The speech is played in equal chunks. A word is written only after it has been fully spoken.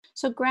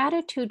So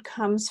gratitude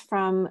comes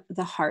from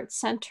the heart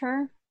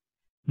center.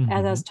 As I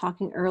Mm-hmm. was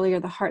talking earlier,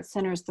 the heart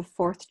center is the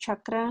fourth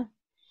chakra.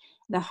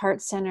 The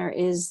heart center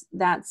is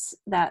that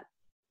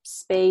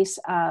space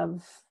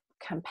of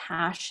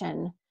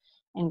compassion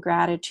and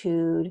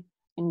gratitude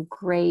and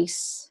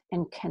grace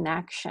and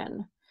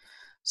connection.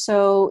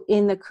 So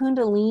in the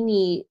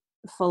Kundalini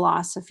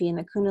philosophy, in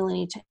the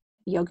Kundalini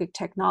yogic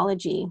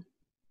technology,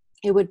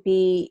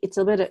 it's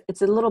a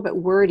little bit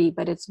wordy,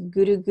 but it's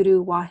Guru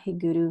Guru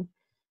Waheguru,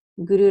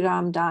 Guru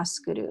Ram Das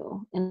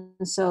Guru. And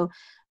so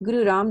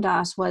Guru Ram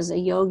Das was a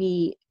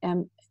yogi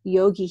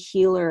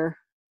healer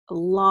a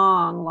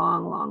long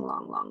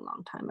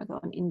time ago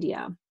in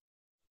India.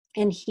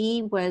 And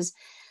he was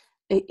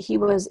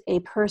a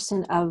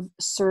person of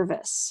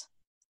service.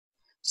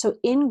 So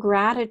in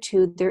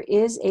gratitude, there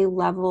is a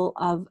level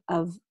of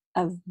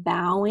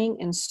bowing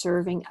and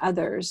serving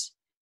others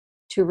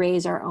to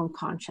raise our own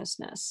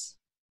consciousness.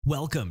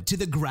 Welcome to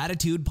the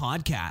Gratitude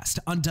Podcast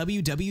on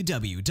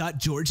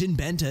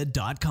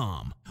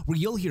www.georgianbenta.com, where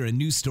you'll hear a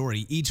new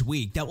story each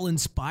week that will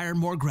inspire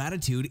more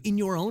gratitude in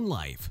your own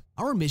life.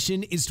 Our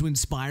mission is to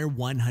inspire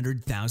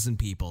 100,000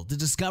 people to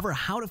discover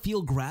how to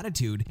feel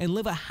gratitude and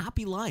live a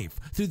happy life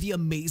through the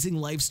amazing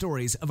life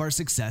stories of our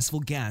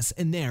successful guests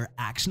and their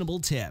actionable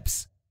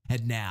tips.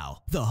 And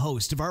now, the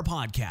host of our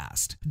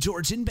podcast,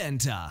 Georgian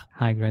Benta.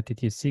 Hi,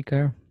 Gratitude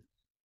Seeker.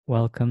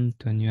 Welcome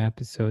to a new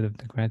episode of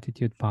the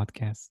Gratitude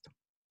Podcast.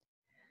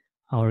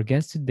 Our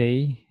guest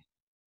today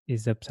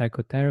is a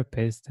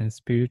psychotherapist and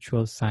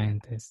spiritual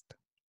scientist.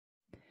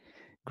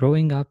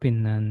 Growing up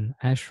in an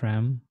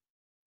ashram,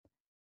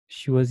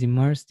 she was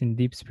immersed in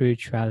deep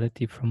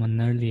spirituality from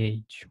an early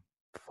age,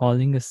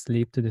 falling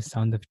asleep to the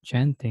sound of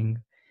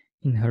chanting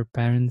in her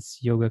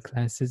parents' yoga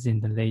classes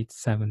in the late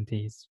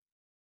 70s.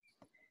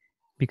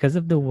 Because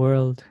of the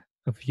world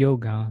of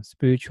yoga,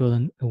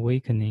 spiritual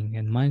awakening,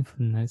 and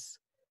mindfulness,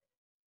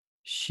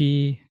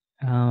 she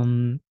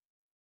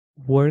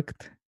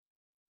worked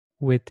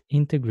with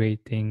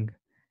integrating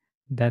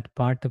that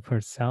part of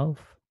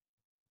herself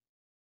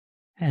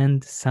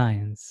and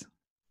science,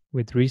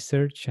 with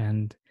research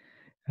and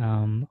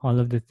all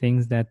of the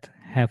things that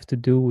have to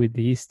do with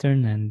the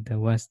Eastern and the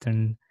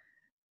Western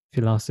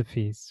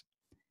philosophies.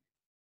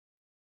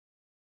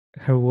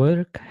 Her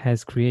work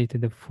has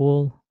created a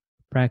full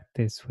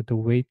practice with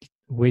a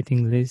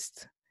waiting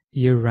list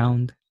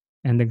year-round,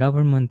 and the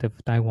government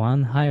of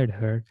Taiwan hired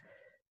her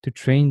to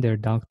train their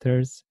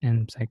doctors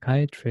and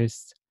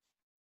psychiatrists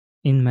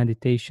in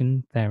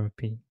meditation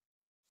therapy.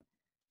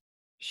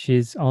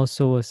 She's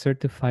also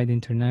certified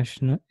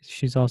internationally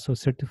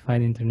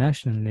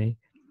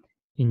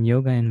in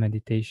yoga and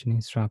meditation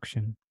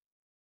instruction.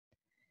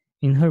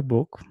 In her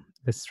book,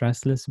 The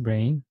Stressless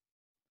Brain,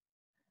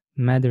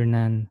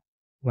 Madhur-Nain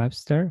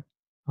Webster,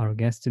 our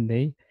guest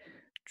today,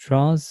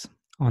 draws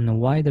on a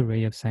wide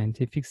array of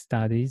scientific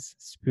studies,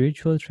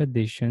 spiritual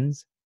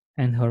traditions,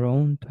 and her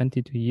own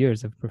 22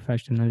 years of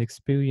professional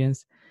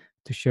experience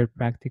to share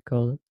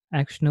practical,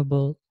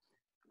 actionable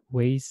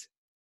ways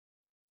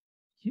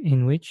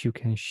in which you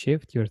can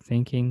shift your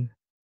thinking,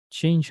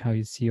 change how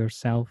you see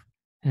yourself,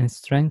 and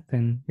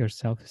strengthen your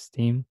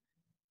self-esteem,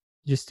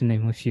 just to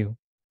name a few.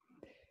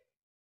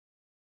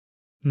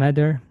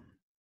 Madhur,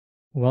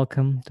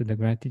 welcome to the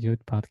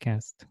Gratitude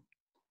Podcast.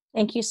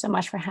 Thank you so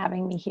much for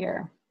having me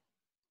here.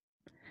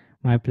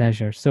 My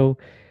pleasure. So,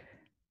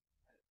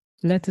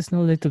 let us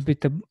know a little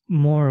bit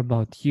more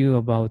about you,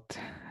 about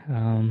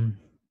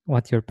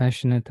what you're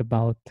passionate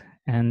about,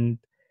 and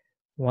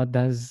what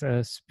does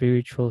a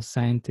spiritual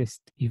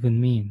scientist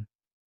even mean?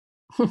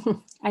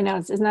 I know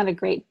isn't that a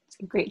great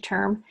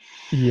term?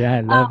 Yeah, I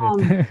love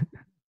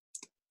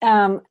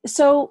it.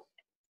 So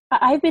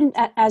I've been,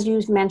 as you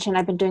mentioned,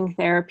 I've been doing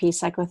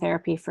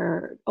psychotherapy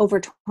for over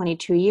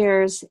 22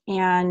 years.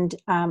 And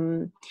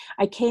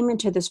I came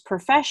into this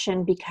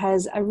profession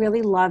because I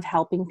really love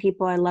helping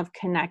people. I love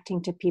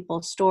connecting to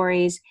people's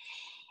stories.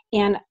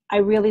 And I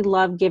really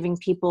love giving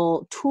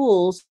people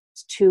tools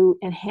to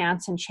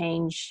enhance and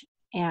change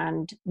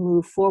and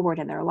move forward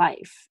in their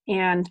life.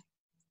 And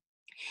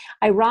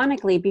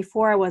ironically,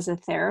 before I was a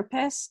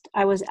therapist,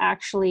 I was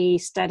actually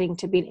studying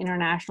to be an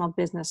international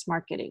business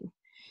marketing.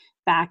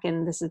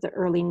 This is the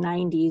early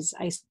 90s,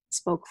 I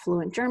spoke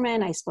fluent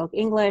German, I spoke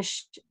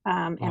English,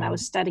 and I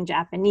was studying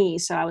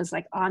Japanese. So I was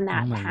like on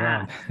that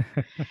path.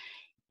 God.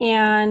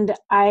 And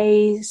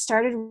I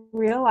started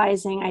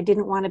realizing I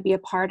didn't want to be a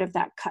part of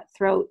that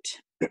cutthroat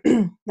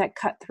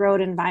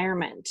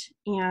environment.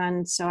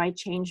 And so I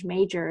changed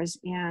majors,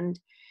 and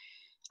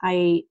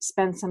I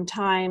spent some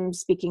time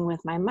speaking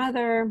with my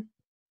mother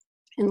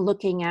and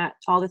looking at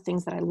all the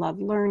things that I love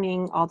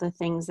learning, all the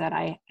things that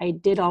I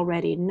did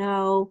already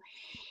know.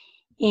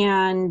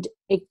 And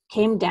it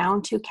came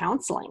down to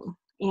counseling.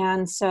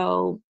 And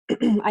so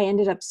I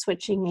ended up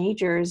switching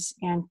majors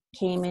and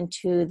came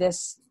into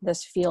this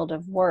field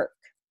of work.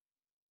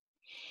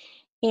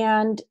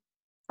 And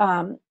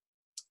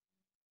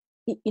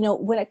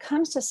when it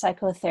comes to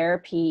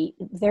psychotherapy,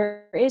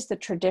 there is the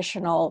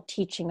traditional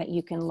teaching that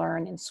you can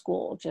learn in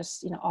school,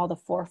 just, all the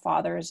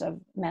forefathers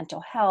of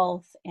mental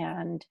health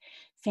and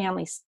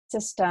family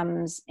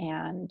systems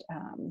and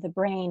the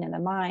brain and the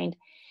mind.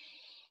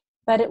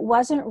 But it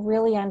wasn't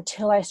really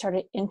until I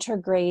started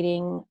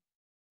integrating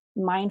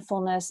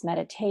mindfulness,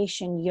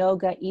 meditation,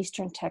 yoga,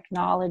 Eastern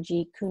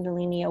technology,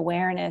 Kundalini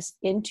awareness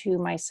into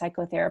my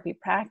psychotherapy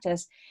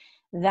practice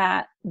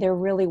that there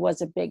really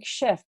was a big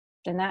shift.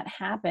 And that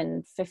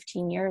happened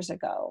 15 years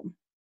ago.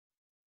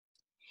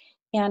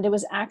 And it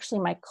was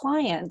actually my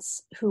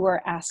clients who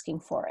were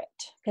asking for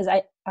it, because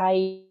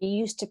I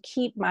used to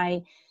keep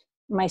my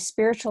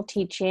spiritual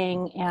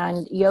teaching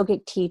and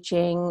yogic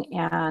teaching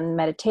and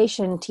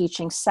meditation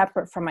teaching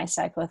separate from my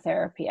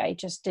psychotherapy. I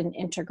just didn't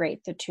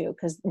integrate the two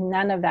because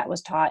none of that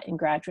was taught in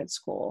graduate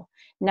school.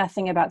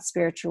 Nothing about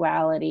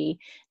spirituality.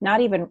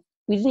 Not even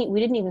we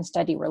didn't even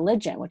study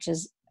religion, which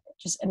is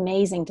just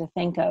amazing to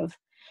think of.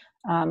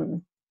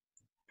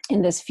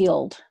 In this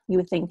field, you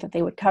would think that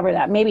they would cover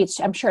that. Maybe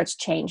I'm sure it's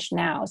changed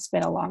now. It's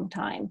been a long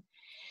time.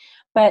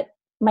 But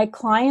my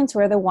clients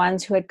were the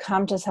ones who had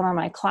come to some of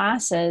my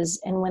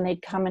classes. And when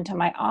they'd come into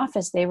my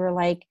office, they were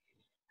like,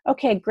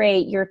 okay,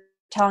 great. You're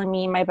telling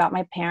me about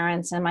my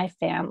parents and my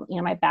family,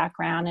 my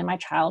background and my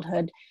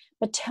childhood,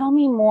 but tell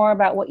me more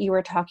about what you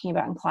were talking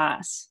about in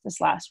class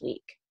this last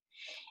week.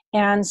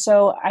 And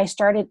so I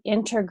started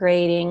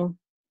integrating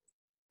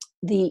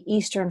the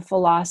Eastern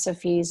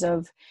philosophies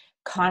of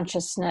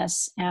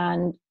consciousness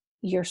and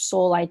your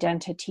soul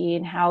identity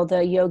and how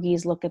the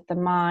yogis look at the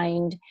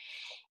mind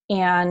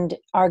and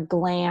our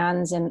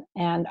glands and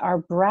our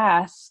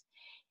breath.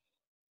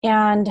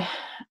 And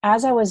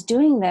as I was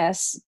doing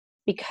this,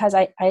 because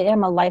I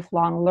am a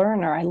lifelong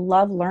learner, I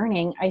love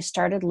learning, I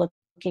started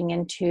looking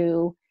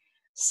into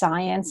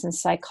science and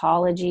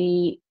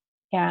psychology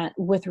and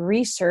with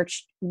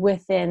research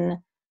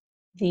within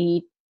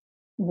the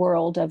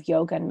world of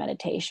yoga and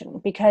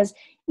meditation. Because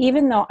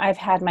even though I've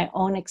had my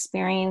own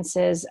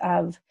experiences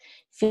of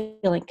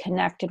feeling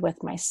connected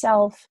with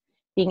myself,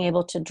 being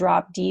able to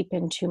drop deep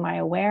into my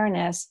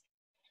awareness,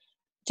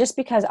 just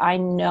because I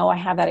know I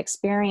have that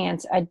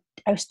experience, I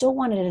still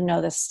wanted to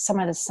know some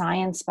of the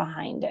science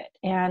behind it.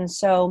 And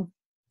so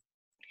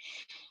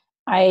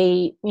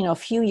a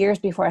few years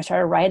before I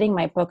started writing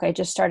my book, I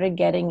just started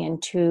getting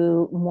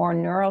into more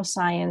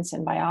neuroscience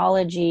and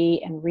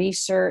biology and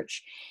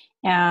research,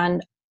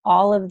 and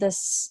all of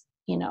this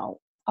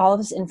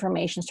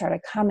information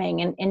started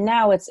coming. And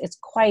now it's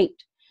quite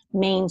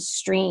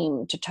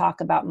mainstream to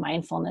talk about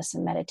mindfulness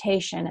and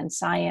meditation and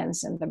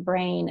science and the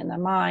brain and the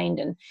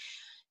mind.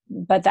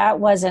 But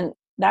that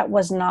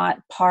was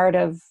not part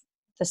of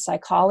the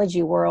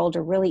psychology world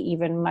or really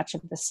even much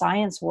of the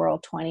science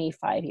world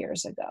 25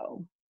 years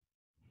ago.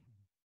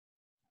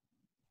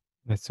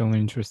 That's so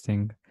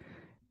interesting.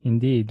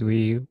 Indeed,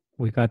 we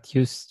got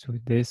used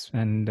to this,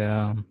 and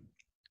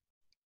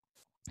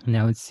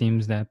now it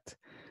seems that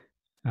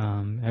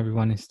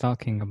everyone is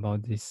talking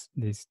about these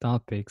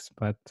topics.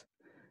 But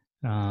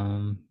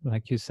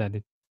like you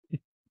said,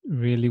 it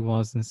really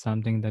wasn't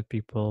something that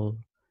people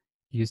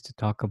used to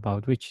talk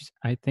about, which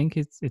I think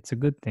it's a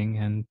good thing,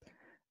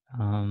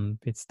 and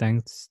it's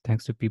thanks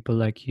to people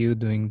like you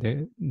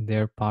doing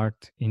their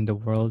part in the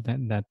world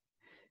that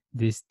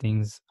these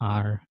things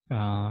are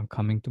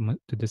coming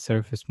to the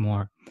surface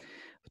more.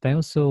 But I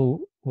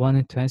also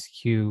wanted to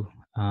ask you,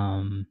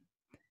 I'm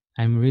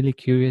really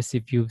curious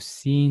if you've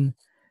seen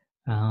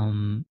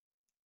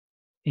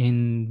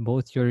in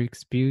both your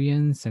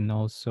experience and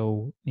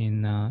also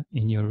in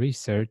your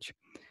research,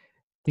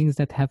 things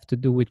that have to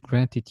do with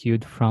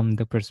gratitude from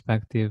the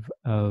perspective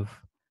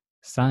of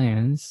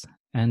science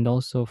and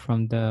also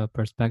from the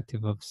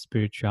perspective of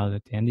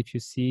spirituality, and if you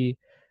see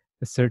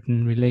a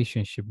certain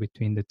relationship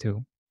between the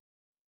two.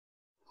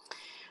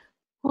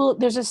 Well,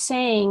 there's a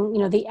saying,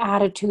 the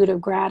attitude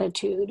of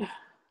gratitude.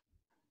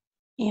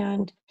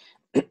 And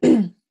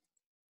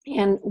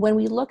and when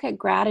we look at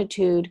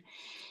gratitude,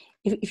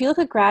 if you look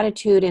at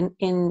gratitude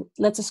in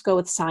let's just go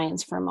with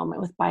science for a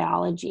moment, with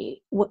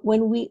biology,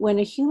 when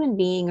a human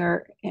being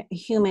or a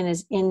human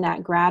is in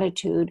that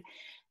gratitude,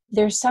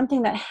 there's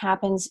something that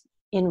happens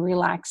in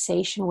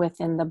relaxation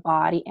within the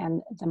body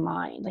and the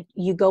mind. Like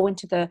you go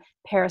into the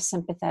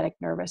parasympathetic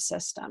nervous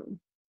system.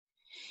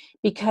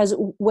 Because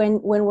when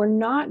we're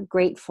not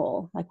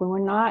grateful, like when we're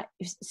not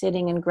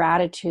sitting in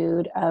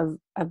gratitude of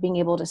being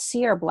able to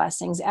see our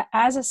blessings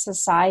as a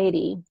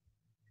society,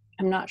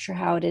 I'm not sure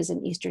how it is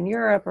in Eastern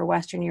Europe or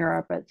Western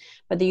Europe,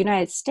 but the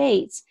United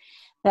States,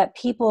 that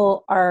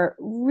people are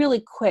really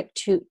quick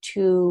to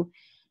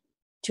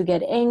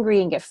get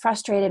angry and get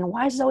frustrated. And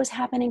why is it always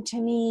happening to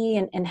me?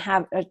 And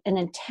have an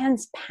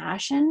intense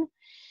passion.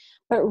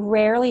 But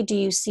rarely do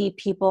you see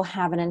people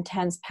have an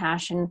intense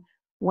passion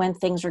when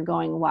things are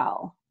going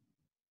well.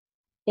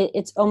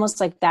 It's almost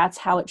like that's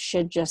how it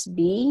should just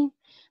be.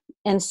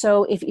 And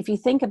so if you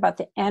think about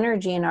the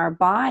energy in our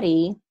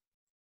body,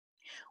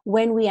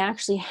 when we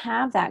actually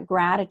have that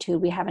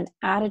gratitude, we have an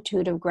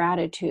attitude of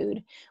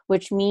gratitude,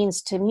 which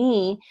means to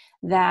me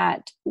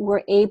that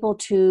we're able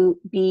to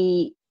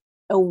be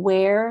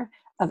aware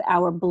of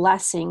our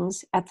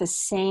blessings at the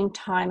same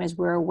time as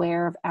we're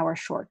aware of our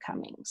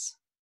shortcomings.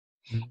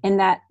 Mm. And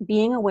that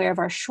being aware of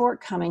our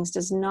shortcomings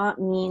does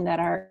not mean that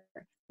our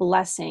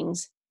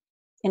blessings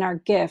and our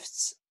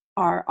gifts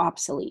are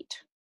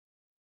obsolete.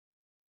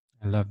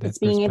 I love It's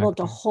that being able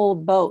to perspective.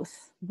 hold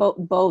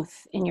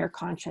both in your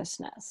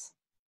consciousness.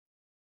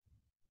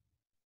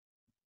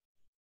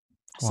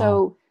 Wow.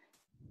 So,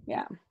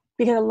 yeah,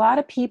 because a lot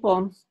of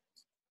people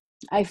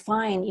I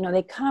find,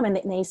 they come and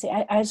they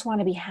say, I just want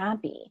to be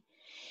happy.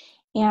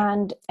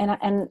 And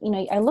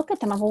I look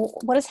at them, I'm, well,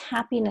 what does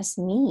happiness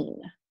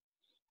mean?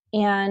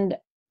 And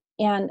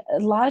a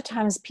lot of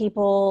times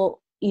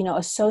people,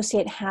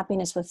 associate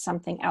happiness with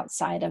something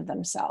outside of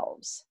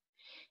themselves.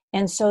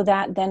 And so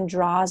that then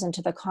draws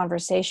into the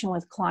conversation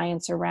with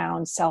clients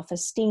around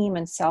self-esteem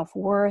and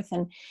self-worth.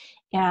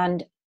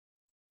 And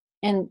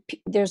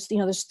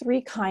there's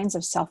three kinds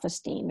of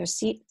self-esteem.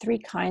 There's three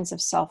kinds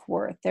of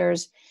self-worth.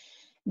 There's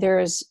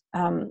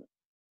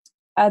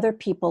other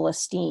people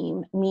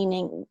esteem,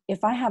 meaning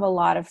if I have a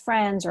lot of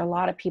friends or a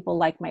lot of people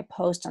like my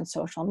post on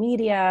social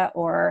media,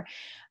 or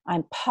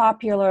I'm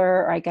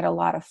popular, or I get a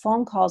lot of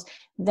phone calls,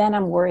 then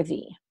I'm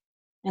worthy.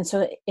 And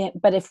so,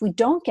 but if we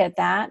don't get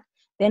that,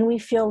 then we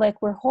feel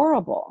like we're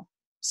horrible.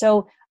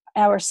 So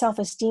our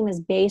self-esteem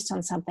is based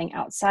on something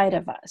outside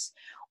of us,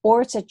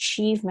 or it's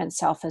achievement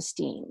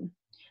self-esteem,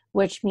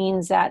 which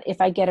means that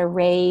if I get a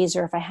raise,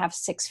 or if I have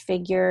 6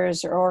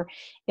 figures, or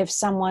if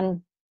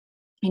someone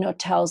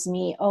tells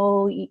me,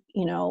 oh,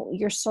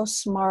 you're so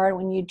smart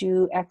when you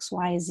do X,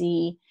 Y,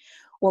 Z,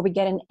 or we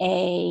get an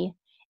A,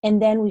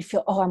 and then we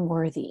feel, oh, I'm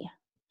worthy.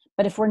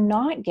 But if we're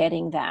not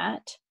getting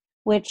that,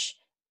 which,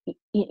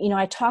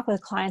 I talk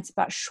with clients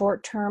about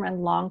short-term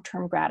and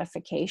long-term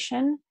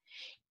gratification,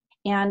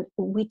 and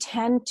we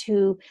tend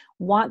to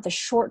want the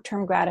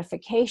short-term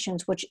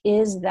gratifications, which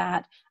is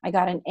that I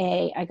got an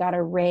A, I got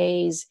a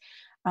raise.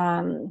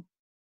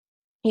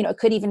 It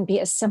could even be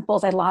as simple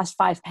as I lost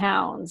 5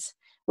 pounds,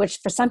 which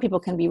for some people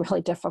can be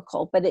really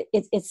difficult, but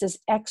it's this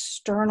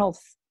external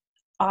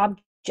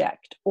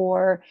object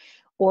or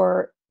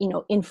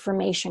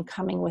information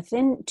coming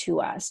within to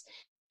us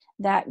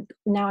that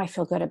now I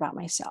feel good about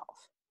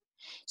myself.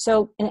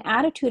 So an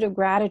attitude of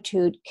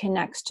gratitude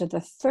connects to the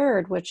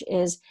third, which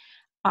is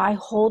I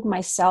hold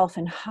myself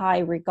in high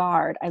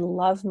regard. I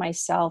love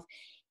myself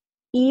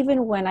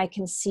even when I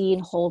can see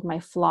and hold my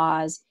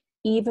flaws,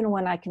 even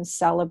when I can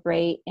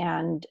celebrate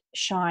and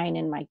shine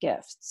in my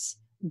gifts.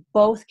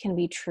 Both can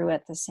be true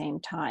at the same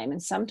time.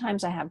 And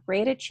sometimes I have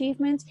great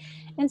achievements,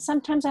 and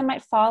sometimes I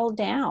might fall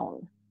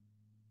down.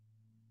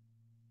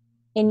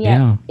 And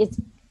yet it's,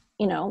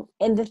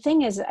 and the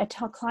thing is, I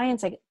tell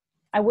clients, like,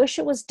 I wish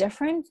it was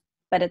different,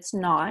 but it's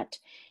not.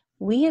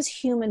 We as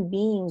human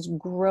beings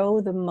grow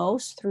the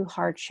most through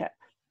hardship.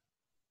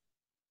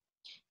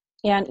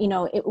 And,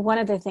 one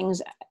of the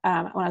things,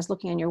 when I was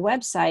looking on your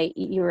website,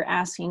 you were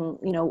asking,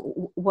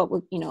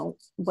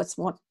 what's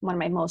one of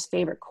my most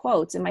favorite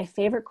quotes. And my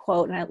favorite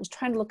quote, and I was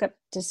trying to look up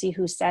to see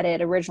who said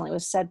it originally, it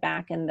was said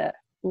back in the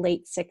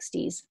late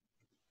 60s.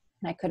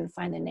 And I couldn't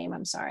find the name,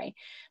 I'm sorry.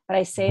 But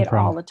I say No it all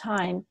problem. the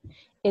time.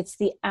 It's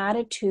the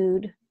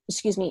attitude,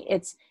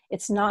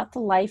 it's not the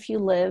life you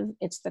live,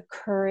 it's the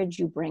courage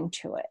you bring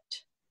to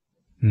it.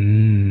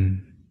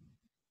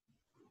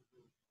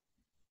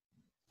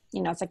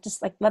 It's like,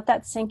 just like, let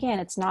that sink in.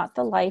 It's not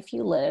the life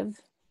you live,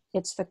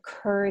 it's the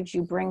courage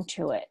you bring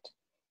to it.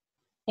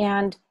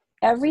 And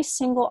every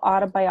single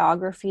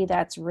autobiography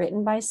that's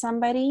written by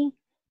somebody,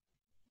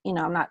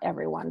 not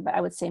everyone, but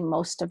I would say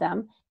most of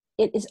them,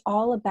 it is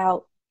all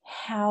about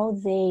how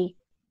they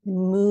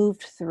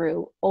moved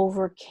through,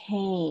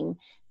 overcame,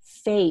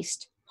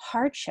 faced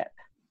hardship,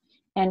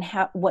 and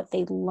what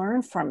they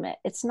learned from it.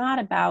 It's not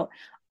about,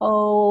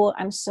 oh,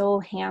 I'm so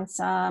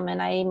handsome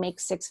and I make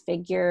 6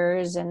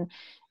 figures, and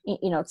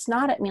it's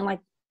not, like,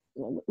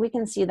 we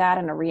can see that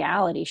in a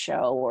reality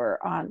show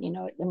or on,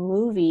 a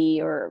movie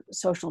or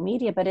social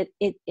media, but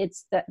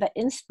it's the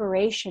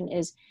inspiration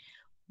is,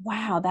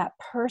 wow, that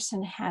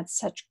person had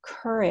such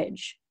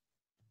courage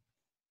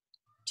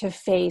to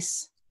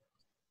face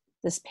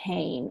this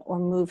pain or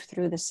move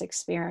through this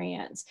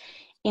experience.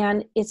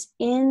 And it's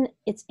in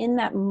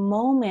that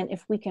moment,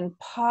 if we can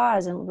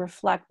pause and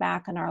reflect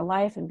back on our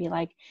life and be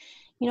like,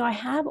 I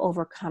have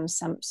overcome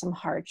some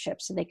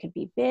hardships. So they could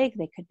be big,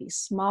 they could be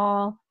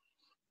small,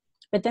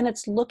 but then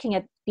it's looking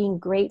at being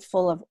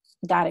grateful of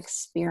that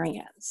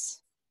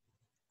experience.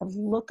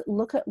 Look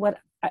at what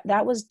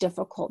that was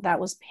difficult, that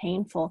was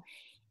painful,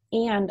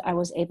 and I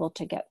was able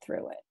to get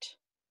through it.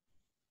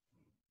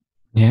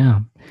 Yeah.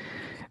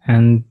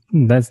 And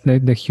that's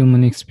the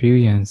human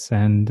experience.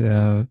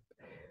 And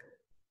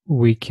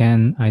we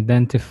can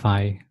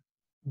identify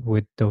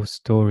with those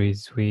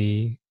stories.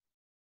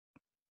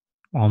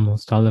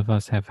 Almost all of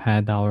us have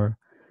had our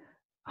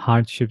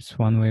hardships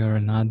one way or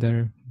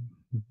another,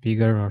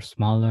 bigger or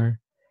smaller.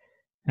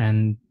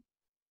 And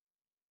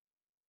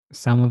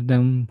some of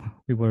them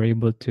we were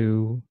able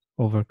to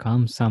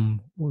overcome,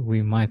 some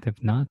we might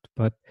have not,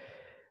 but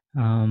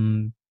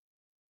um,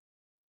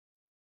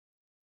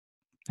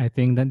 I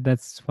think that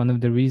that's one of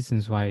the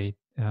reasons why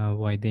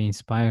they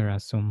inspire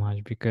us so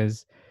much,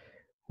 because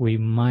we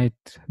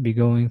might be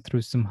going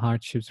through some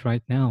hardships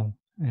right now,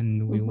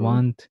 and we Mm-hmm.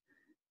 want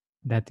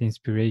that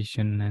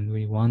inspiration, and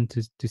we want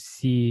to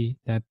see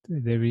that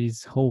there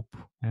is hope,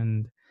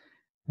 and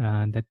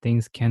that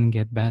things can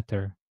get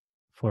better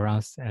for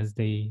us as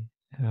they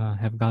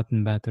have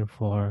gotten better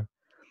for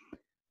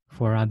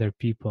other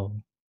people.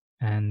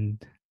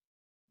 And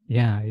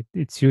yeah,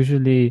 it's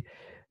usually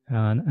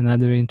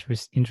another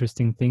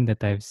interesting thing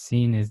that I've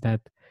seen is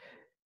that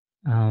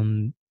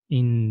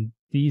in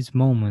these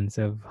moments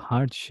of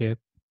hardship,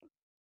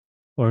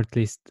 or at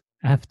least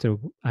after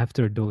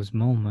those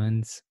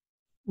moments,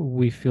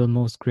 we feel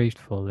most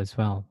grateful as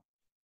well,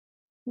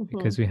 Mm-hmm.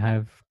 because we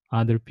have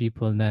other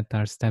people that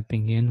are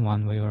stepping in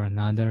one way or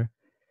another,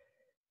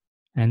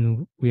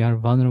 and we are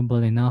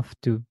vulnerable enough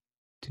to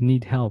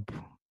need help,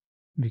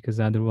 because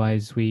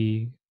otherwise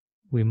we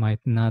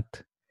might not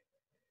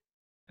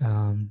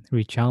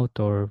reach out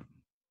or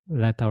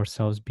let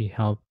ourselves be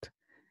helped,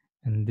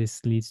 and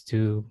this leads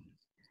to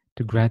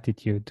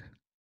gratitude.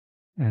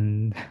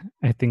 And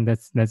I think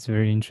that's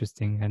very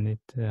interesting, and it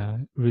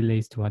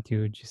relates to what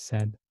you just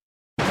said.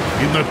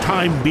 In the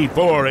time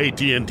before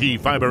AT&T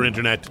fiber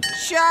internet,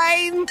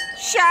 Shame!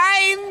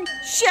 Shame!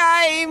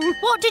 Shame!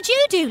 What did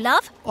you do,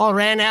 love? I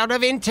ran out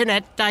of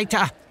internet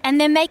data. And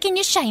they're making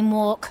you shame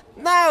walk.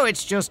 No,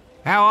 it's just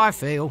how I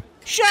feel.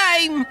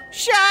 Shame!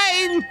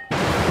 Shame!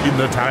 in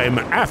the time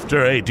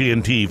after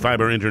AT&T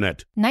fiber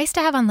internet, Nice to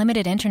have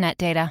unlimited internet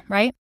data,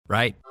 right?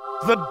 Right.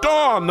 the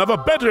dawn of a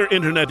better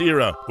internet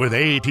era with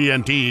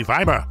AT&T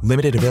fiber.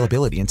 Limited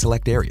availability in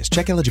select areas.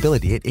 Check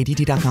eligibility at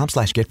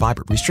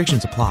att.com/getfiber.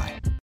 Restrictions apply.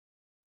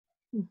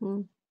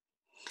 Mm-hmm.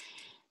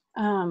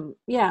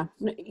 Yeah,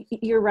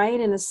 you're right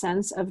in the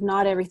sense of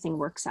not everything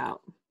works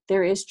out.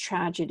 There is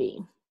tragedy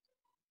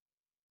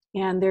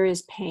and there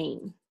is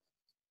pain.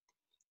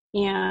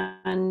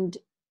 And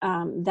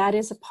that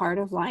is a part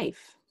of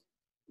life.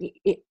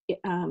 The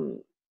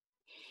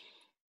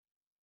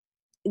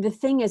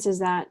thing is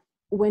that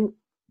when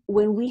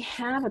we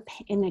have a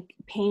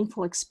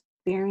painful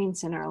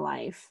experience in our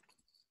life,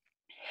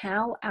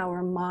 how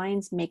our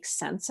minds make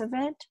sense of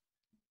it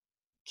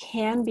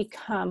can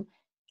become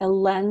a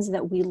lens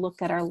that we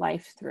look at our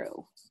life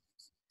through.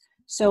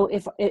 So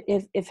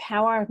if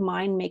how our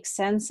mind makes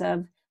sense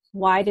of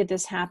why did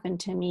this happen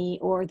to me,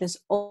 or this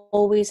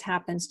always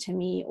happens to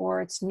me,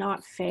 or it's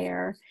not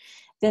fair,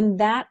 then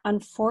that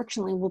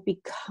unfortunately will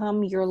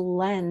become your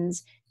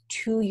lens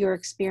to your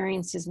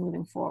experiences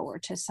moving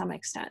forward to some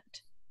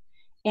extent.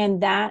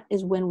 And that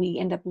is when we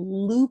end up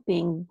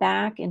looping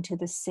back into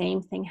the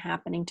same thing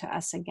happening to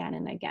us again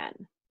and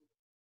again,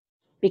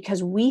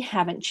 because we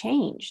haven't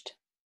changed.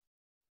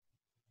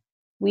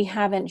 We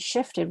haven't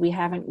shifted, we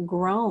haven't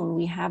grown,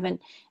 we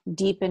haven't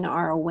deepened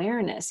our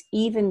awareness,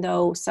 even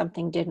though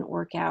something didn't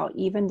work out,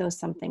 even though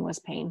something was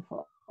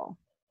painful.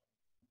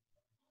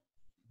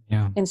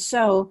 Yeah. And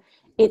so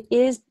it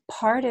is,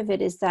 part of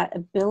it is that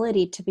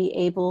ability to be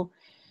able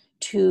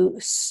to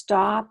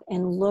stop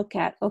and look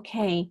at,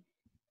 okay,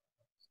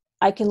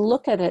 I can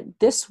look at it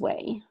this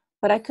way,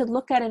 but I could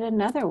look at it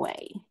another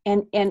way.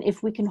 And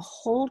if we can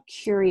hold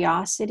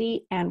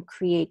curiosity and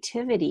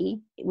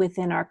creativity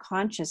within our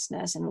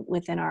consciousness and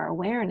within our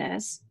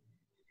awareness,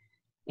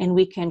 and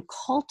we can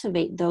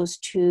cultivate those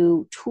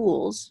two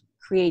tools,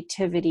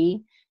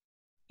 creativity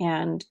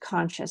and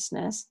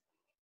consciousness,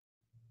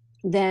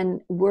 then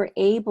we're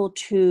able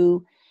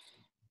to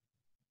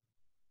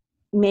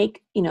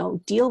make,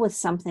 deal with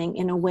something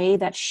in a way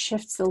that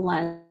shifts the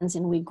lens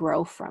and we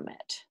grow from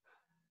it.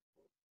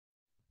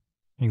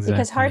 Exactly.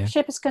 Because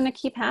hardship is going to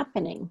keep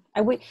happening.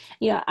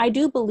 I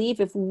do believe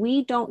if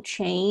we don't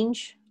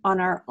change on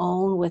our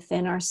own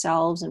within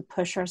ourselves and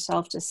push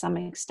ourselves to some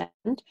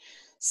extent,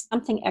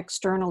 something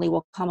externally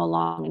will come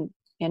along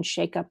and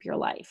shake up your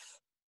life.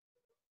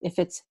 If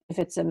it's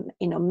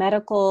a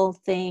medical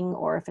thing,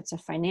 or if it's a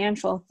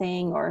financial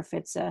thing, or if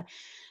it's a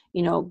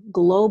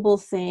global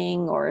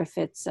thing, or if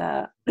it's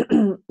a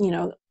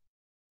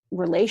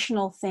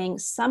relational thing,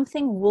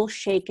 something will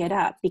shake it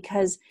up,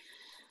 because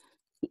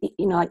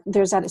like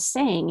there's that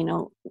saying,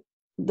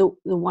 the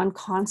one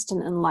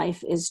constant in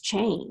life is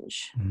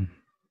change.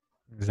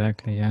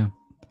 Exactly, yeah.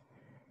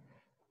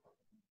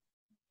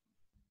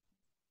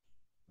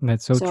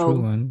 That's so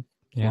true. And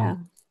yeah.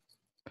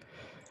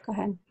 Go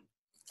ahead.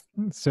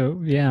 So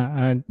yeah,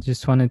 I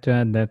just wanted to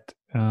add that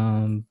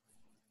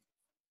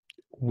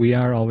we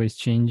are always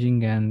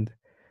changing,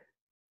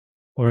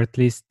 or at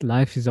least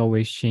life is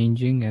always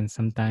changing, and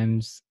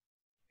sometimes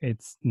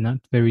it's not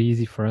very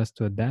easy for us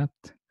to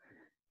adapt.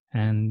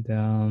 And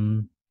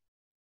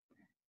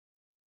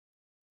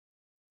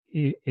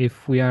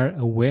if we are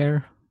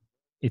aware,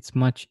 it's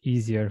much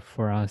easier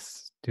for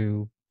us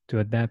to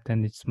adapt,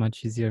 and it's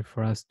much easier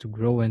for us to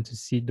grow and to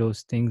see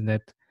those things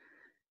that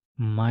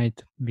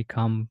might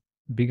become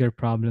bigger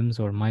problems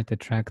or might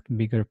attract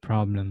bigger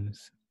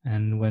problems.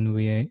 And when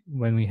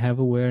we have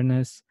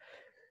awareness,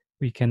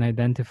 we can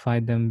identify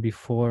them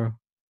before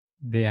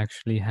they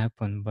actually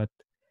happen. But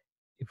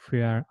if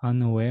we are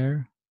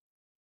unaware,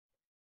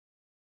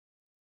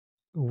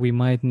 we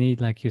might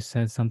need, like you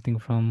said, something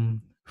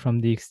from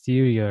the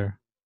exterior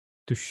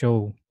to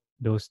show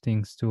those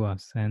things to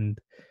us. And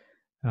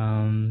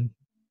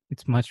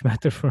it's much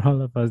better for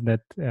all of us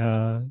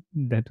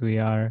that we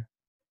are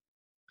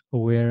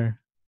aware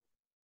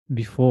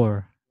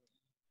before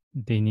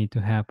they need to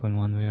happen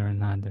one way or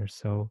another.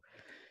 So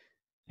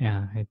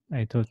yeah,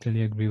 I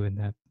totally agree with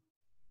that.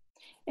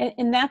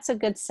 And that's a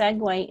good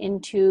segue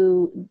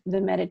into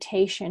the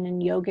meditation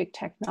and yogic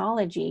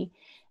technology,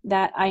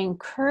 that I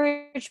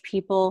encourage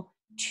people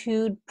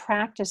to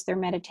practice their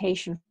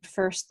meditation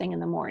first thing in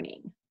the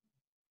morning.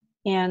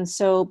 And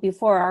so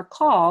before our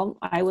call,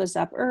 I was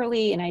up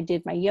early and I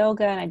did my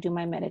yoga and I do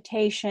my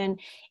meditation.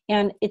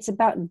 And it's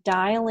about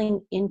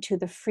dialing into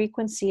the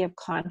frequency of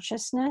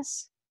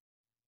consciousness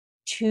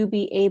to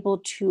be able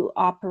to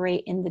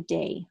operate in the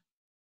day,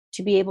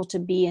 to be able to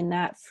be in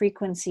that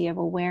frequency of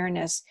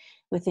awareness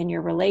within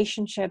your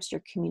relationships,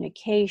 your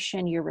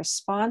communication, your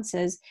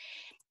responses.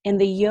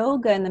 And the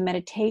yoga and the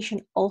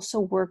meditation also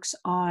works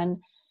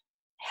on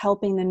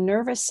helping the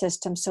nervous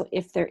system. So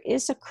if there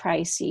is a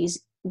crisis,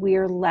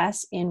 we're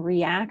less in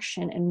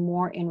reaction and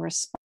more in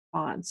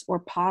response or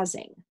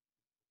pausing.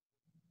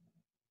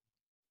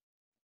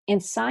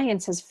 And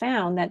science has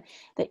found that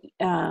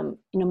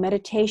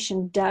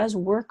meditation does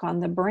work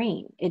on the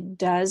brain. It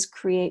does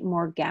create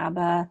more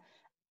GABA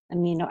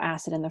amino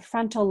acid in the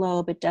frontal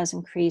lobe. It does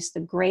increase the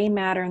gray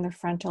matter in the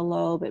frontal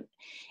lobe. It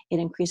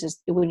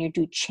increases when you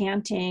do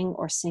chanting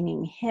or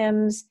singing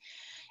hymns.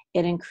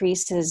 It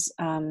increases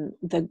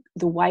the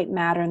white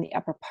matter in the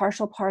upper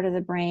partial part of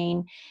the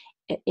brain.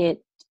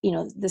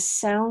 The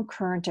sound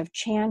current of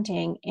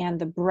chanting and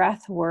the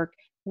breath work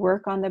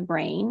on the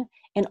brain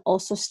and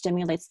also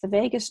stimulates the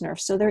vagus nerve.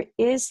 So there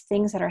is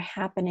things that are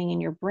happening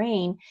in your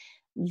brain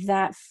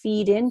that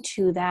feed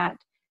into that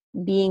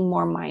being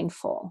more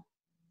mindful,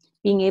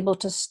 being able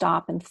to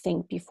stop and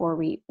think before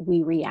we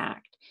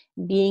react,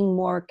 being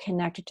more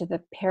connected to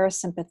the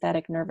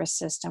parasympathetic nervous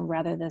system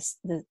rather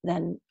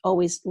than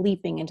always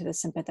leaping into the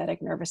sympathetic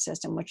nervous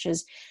system, which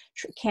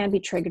can be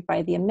triggered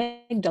by the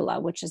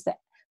amygdala, which is the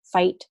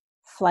fight,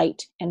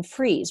 flight, and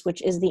freeze,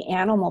 which is the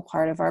animal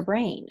part of our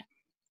brain.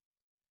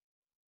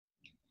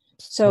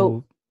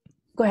 So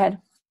go ahead.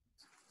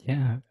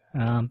 Yeah,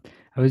 I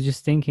was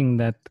just thinking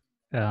that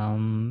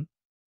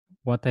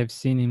what I've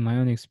seen in my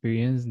own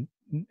experience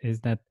is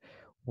that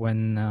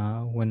when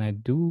I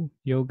do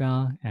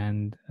yoga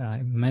and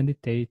I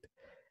meditate,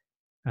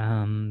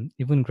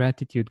 even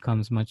gratitude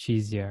comes much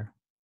easier.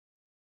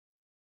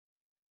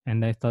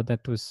 And I thought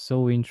that was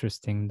so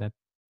interesting that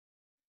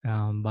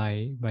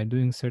by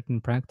doing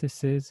certain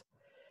practices,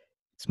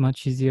 it's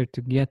much easier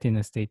to get in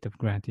a state of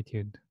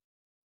gratitude.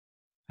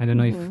 I don't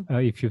know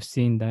if you've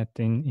seen that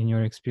in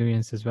your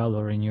experience as well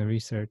or in your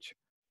research.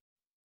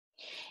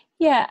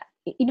 Yeah,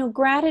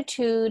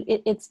 gratitude,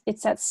 it's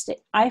that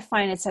I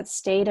find it's that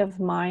state of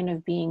mind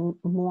of being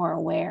more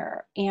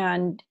aware.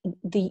 And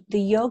the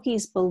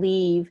yogis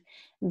believe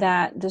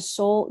that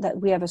that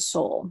we have a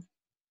soul,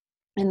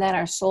 and that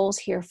our soul's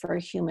here for a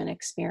human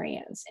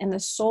experience. And the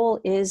soul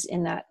is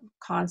in that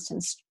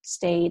constant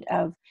state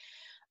of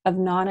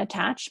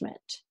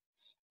non-attachment.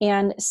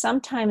 And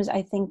sometimes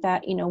I think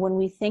that, when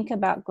we think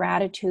about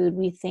gratitude,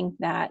 we think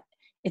that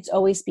it's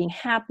always being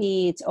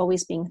happy, it's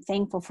always being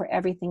thankful for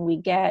everything we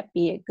get,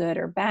 be it good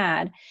or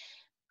bad.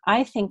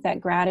 I think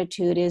that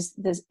gratitude is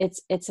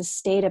it's a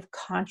state of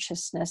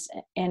consciousness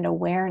and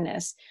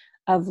awareness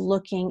of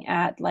looking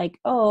at like,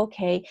 oh,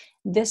 okay,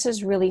 this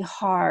is really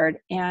hard.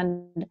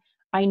 And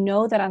I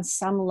know that on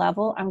some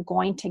level I'm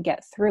going to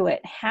get through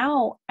it.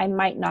 How, I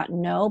might not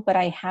know, but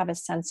I have a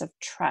sense of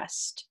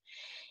trust.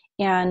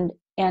 And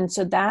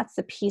so that's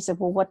the piece of,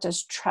 well, what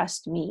does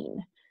trust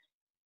mean?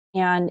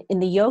 And in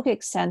the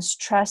yogic sense,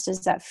 trust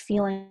is that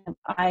feeling of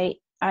I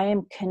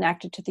am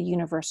connected to the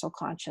universal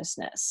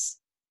consciousness,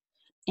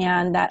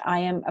 and that I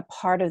am a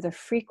part of the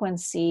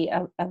frequency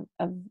of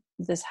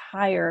this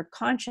higher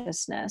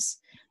consciousness.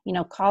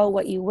 Call it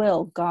what you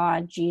will,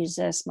 God,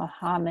 Jesus,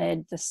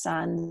 Muhammad, the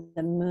sun,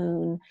 the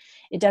moon.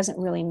 It doesn't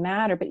really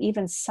matter. But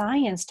even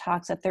science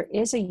talks that there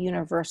is a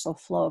universal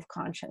flow of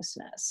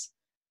consciousness.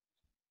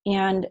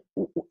 And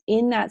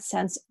in that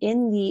sense,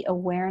 in the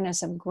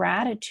awareness of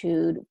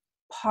gratitude,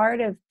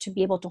 part of to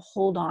be able to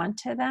hold on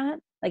to that,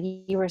 like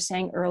you were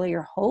saying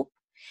earlier, hope,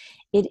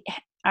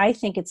 I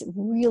think it's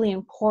really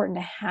important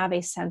to have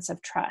a sense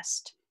of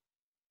trust.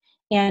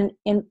 And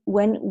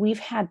when we've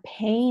had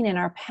pain in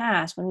our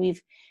past, when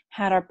we've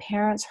had our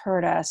parents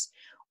hurt us,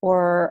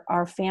 or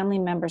our family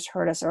members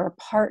hurt us, or a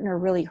partner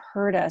really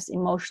hurt us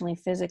emotionally,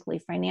 physically,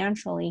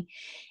 financially,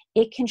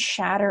 it can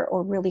shatter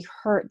or really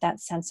hurt that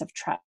sense of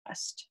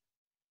trust.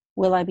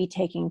 Will I be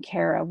taken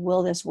care of?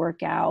 Will this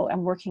work out?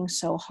 I'm working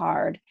so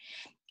hard.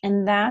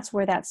 And that's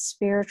where that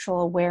spiritual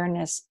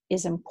awareness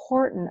is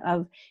important,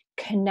 of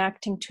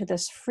connecting to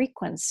this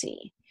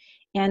frequency.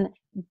 And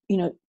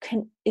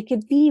it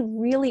could be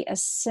really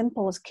as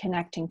simple as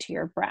connecting to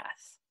your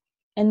breath.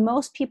 And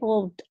most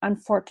people,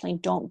 unfortunately,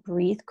 don't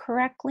breathe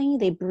correctly.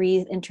 They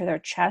breathe into their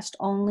chest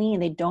only,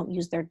 and they don't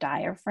use their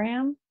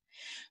diaphragm.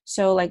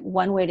 So like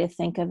one way to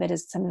think of it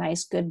is some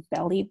nice good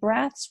belly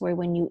breaths, where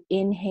when you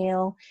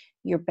inhale,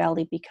 your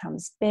belly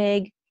becomes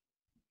big,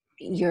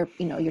 your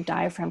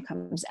diaphragm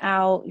comes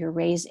out,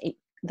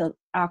 the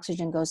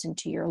oxygen goes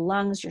into your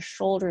lungs, your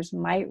shoulders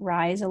might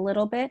rise a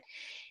little bit.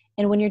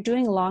 And when you're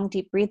doing long,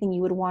 deep breathing,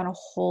 you would want to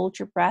hold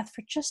your breath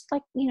for just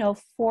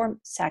 4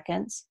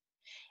 seconds.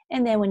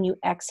 And then when you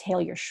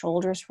exhale, your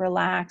shoulders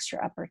relax,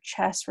 your upper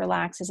chest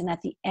relaxes. And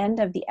at the end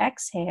of the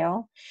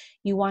exhale,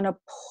 you want to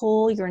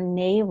pull your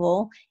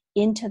navel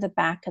into the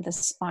back of the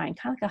spine,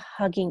 kind of like a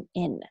hugging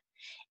in.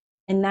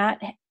 And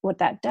what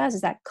that does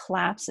is that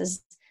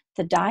collapses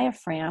the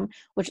diaphragm,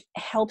 which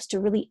helps to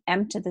really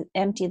empty the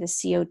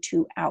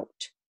CO2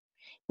 out,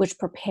 which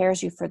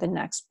prepares you for the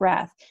next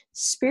breath.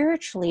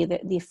 Spiritually,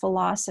 the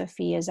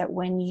philosophy is that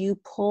when you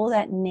pull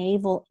that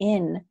navel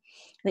in,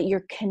 that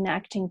you're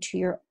connecting to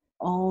your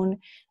own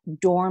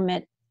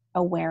dormant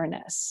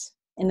awareness.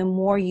 And the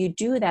more you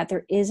do that,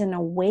 there is an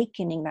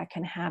awakening that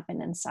can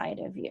happen inside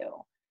of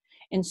you.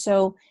 And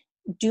so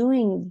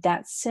doing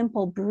that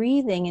simple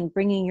breathing and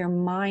bringing your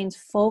mind's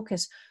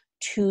focus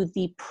to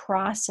the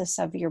process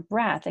of your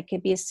breath, it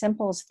could be as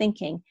simple as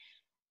thinking,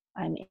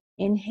 I'm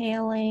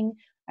inhaling,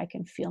 I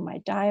can feel my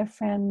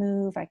diaphragm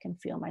move, I can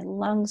feel my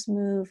lungs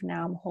move,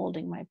 now I'm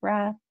holding my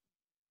breath.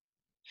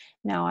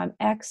 Now I'm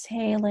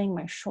exhaling,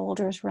 my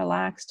shoulders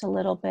relaxed a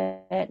little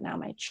bit, now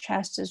my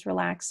chest is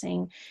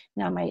relaxing,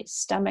 now my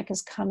stomach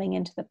is coming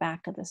into the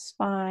back of the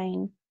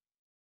spine,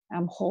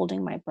 I'm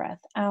holding my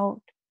breath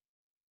out.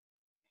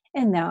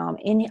 And now I'm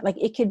in,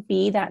 it could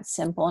be that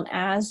simple. And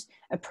as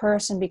a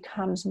person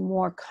becomes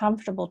more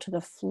comfortable to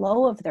the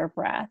flow of their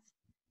breath,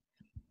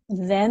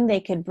 then they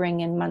could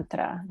bring in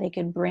mantra. They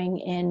could bring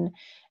in,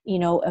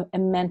 a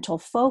mental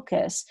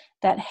focus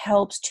that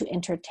helps to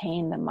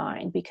entertain the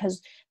mind.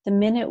 Because the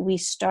minute we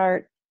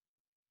start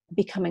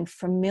becoming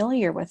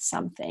familiar with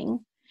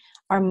something,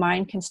 our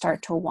mind can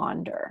start to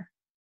wander.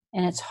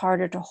 And it's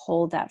harder to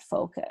hold that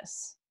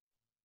focus.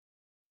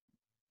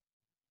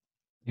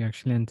 You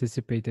actually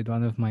anticipated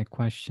one of my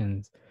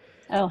questions.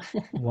 Oh.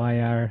 Why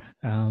are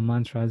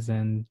mantras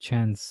and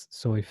chants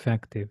so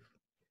effective?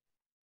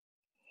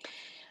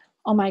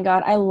 Oh my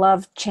God, I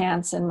love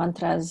chants and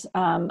mantras.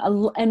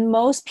 And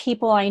most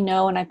people I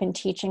know, and I've been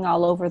teaching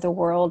all over the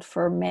world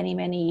for many,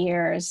 many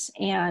years.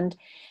 And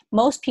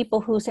most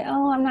people who say,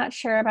 oh, I'm not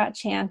sure about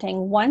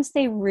chanting, once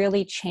they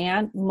really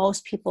chant,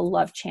 most people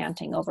love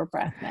chanting over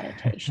breath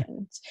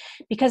meditations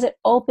because it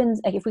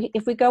opens, like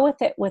if we go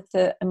with it with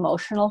the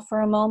emotional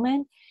for a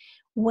moment,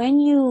 when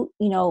you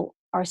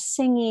are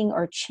singing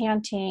or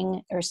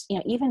chanting or,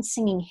 even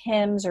singing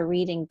hymns or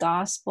reading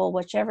gospel,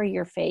 whichever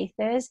your faith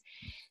is,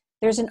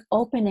 there's an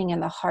opening in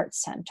the heart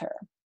center.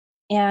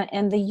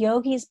 And the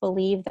yogis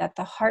believe that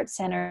the heart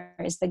center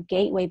is the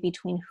gateway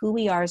between who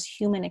we are as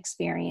human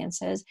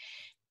experiences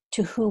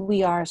to who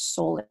we are as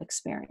soul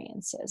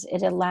experiences.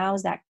 It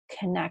allows that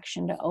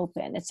connection to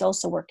open. It's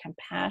also where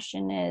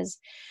compassion is,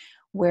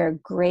 where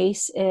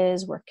grace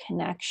is, where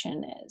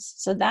connection is.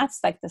 So that's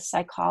like the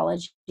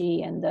psychology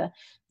and the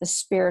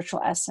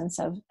spiritual essence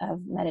of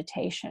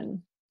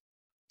meditation.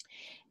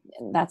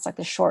 That's like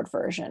the short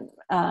version.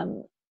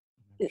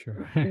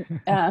 Sure.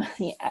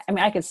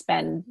 I could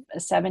spend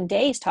 7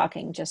 days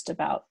talking just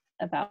about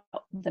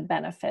the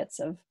benefits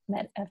of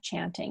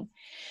chanting.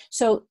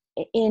 So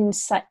in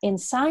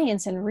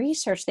science and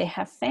research, they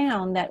have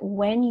found that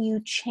when you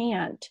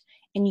chant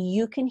and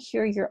you can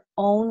hear your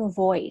own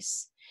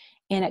voice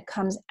and it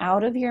comes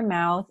out of your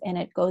mouth and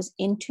it goes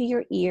into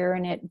your ear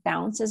and it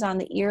bounces on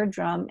the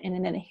eardrum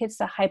and then it hits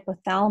the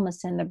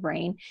hypothalamus in the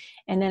brain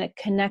and then it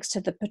connects to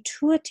the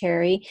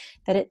pituitary,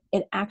 that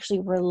it actually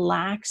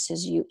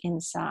relaxes you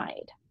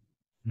inside.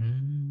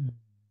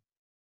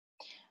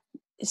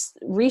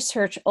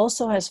 Research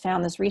also has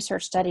found, this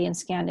research study in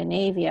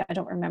Scandinavia, I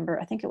don't remember,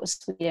 I think it was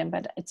Sweden,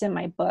 but it's in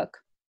my book.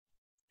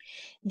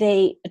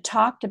 They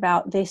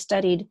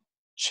studied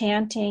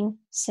chanting,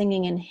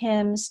 singing in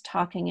hymns,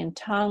 talking in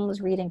tongues,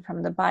 reading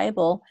from the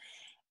Bible,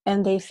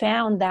 and they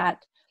found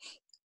that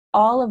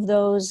all of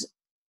those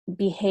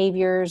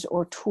behaviors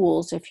or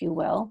tools, if you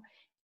will,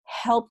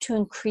 help to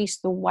increase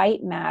the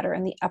white matter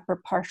in the upper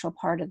partial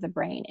part of the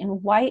brain.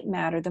 And white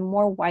matter, the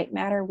more white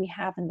matter we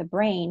have in the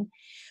brain,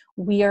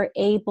 we are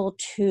able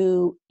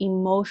to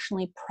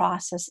emotionally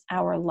process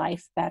our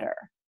life better.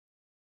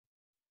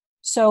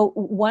 So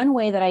one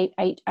way that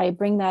I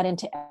bring that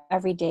into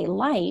everyday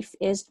life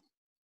is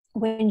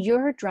when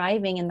you're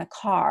driving in the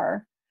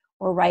car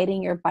or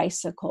riding your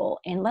bicycle,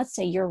 and let's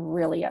say you're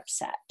really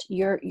upset,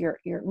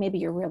 maybe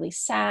you're really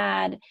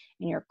sad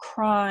and you're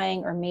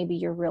crying, or maybe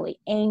you're really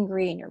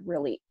angry and you're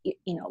really,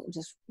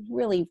 just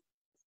really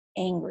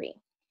angry.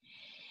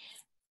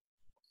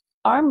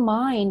 our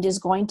mind is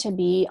going to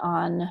be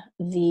on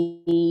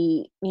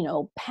the,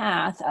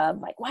 path of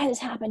like, why does this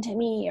happen to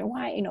me? Or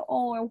why,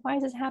 or why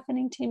is this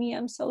happening to me?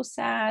 I'm so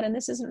sad, and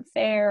this isn't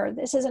fair. Or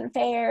this isn't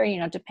fair,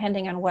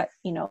 depending on what,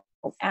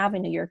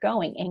 avenue you're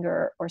going,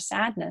 anger or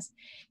sadness.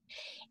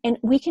 And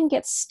we can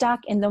get stuck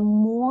in the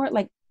more,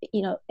 like,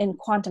 in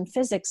quantum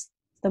physics,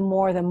 the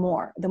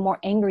more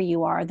angry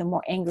you are, the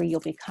more angry you'll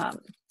become.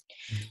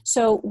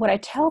 So what I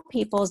tell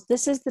people is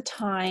this is the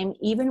time,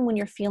 even when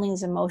you're feeling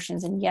these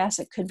emotions, and yes,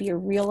 it could be a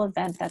real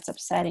event that's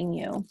upsetting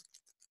you,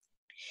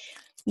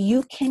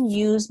 you can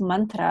use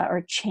mantra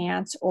or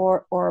chants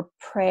or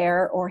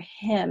prayer or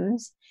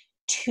hymns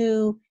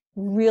to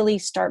really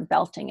start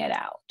belting it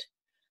out.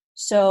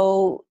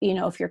 So,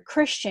 if you're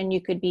Christian,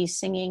 you could be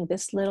singing,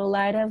 "This little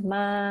light of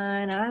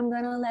mine, I'm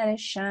going to let it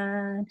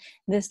shine.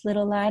 This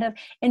little light of,"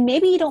 and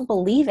maybe you don't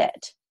believe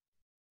it.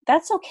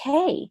 That's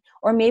okay.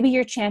 Or maybe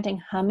you're chanting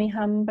hummy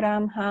hum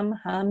bram hum,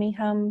 hummy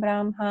hum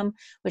bram hum,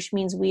 which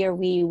means we are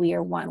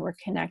one. We're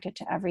connected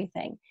to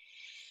everything.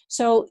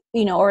 So,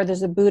 or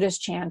there's a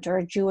Buddhist chant or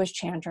a Jewish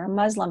chant or a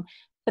Muslim.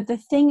 But the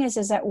thing is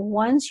that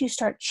once you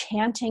start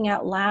chanting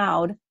out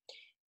loud,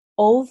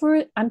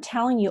 I'm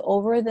telling you,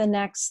 over the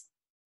next,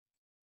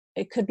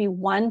 it could be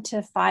 1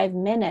 to 5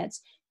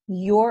 minutes,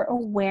 your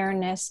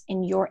awareness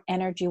and your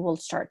energy will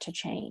start to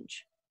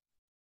change.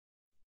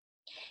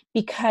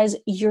 Because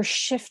you're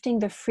shifting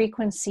the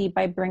frequency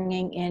by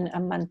bringing in a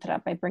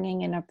mantra, by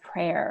bringing in a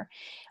prayer.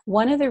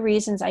 One of the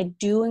reasons I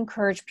do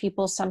encourage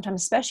people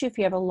sometimes, especially if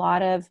you have a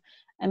lot of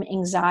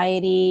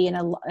anxiety and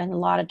a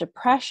lot of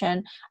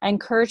depression, I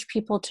encourage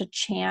people to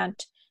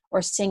chant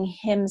or sing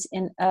hymns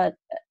in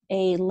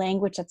a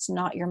language that's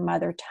not your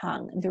mother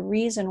tongue. The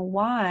reason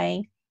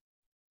why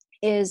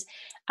is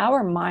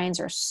our minds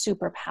are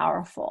super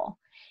powerful.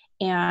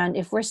 And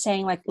if we're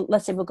saying, like,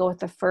 let's say we'll go with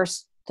the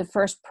first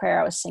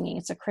prayer I was singing,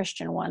 it's a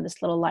Christian one,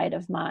 "This little light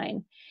of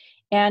mine."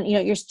 And,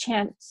 you're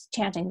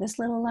chanting, "This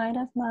little light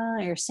of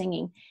mine," you're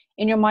singing,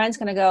 and your mind's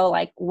going to go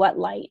like, "What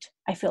light?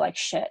 I feel like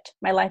shit.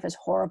 My life is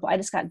horrible. I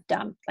just got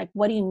dumped. Like,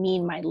 what do you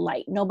mean my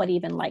light? Nobody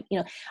even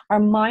our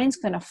mind's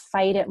going to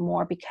fight it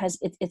more because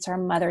it's our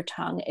mother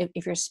tongue.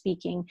 If you're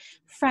speaking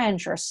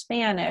French or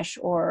Spanish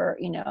or,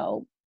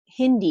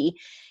 Hindi,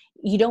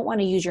 you don't want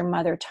to use your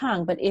mother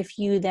tongue. But if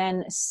you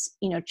then,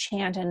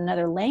 chant in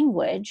another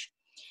language,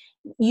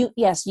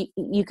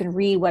 you can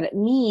read what it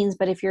means,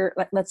 but if you're,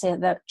 let's say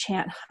the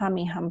chant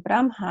hummy hum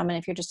bram hum, and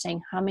if you're just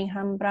saying hummy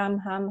hum bram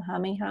hum,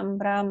 hummy hum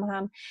bram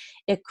hum,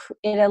 it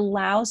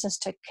allows us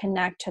to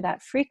connect to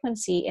that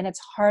frequency, and it's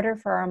harder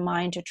for our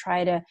mind to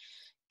try to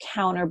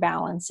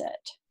counterbalance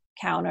it,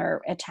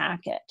 counter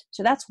attack it.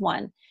 So that's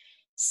one.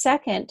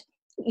 Second,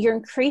 you're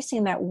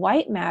increasing that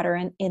white matter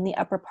in the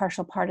upper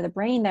partial part of the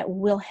brain that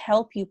will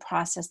help you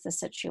process the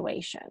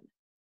situation.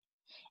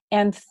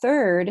 And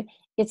third,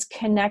 it's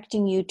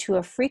connecting you to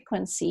a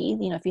frequency.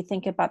 If you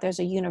think about, there's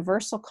a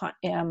universal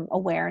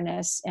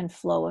awareness and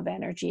flow of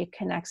energy, it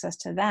connects us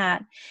to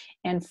that.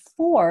 And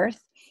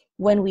fourth,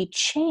 when we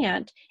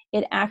chant,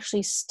 it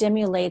actually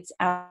stimulates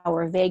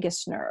our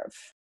vagus nerve.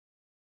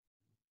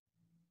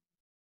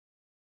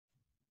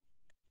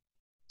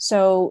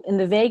 So, in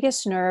the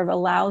vagus nerve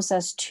allows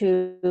us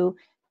to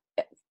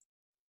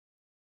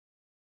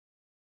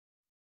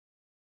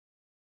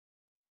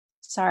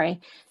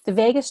the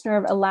vagus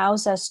nerve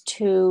allows us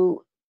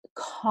to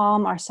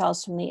calm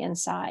ourselves from the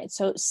inside.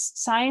 So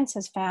science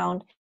has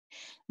found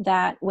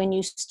that when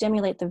you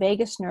stimulate the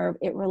vagus nerve,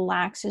 it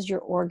relaxes your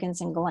organs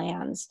and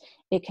glands.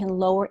 It can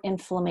lower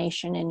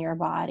inflammation in your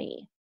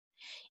body.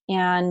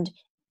 And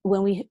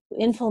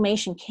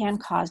inflammation can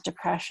cause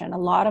depression. A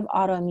lot of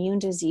autoimmune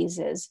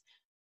diseases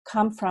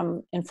come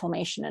from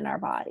inflammation in our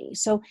body.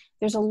 So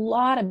there's a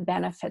lot of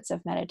benefits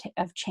of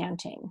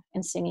chanting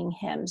and singing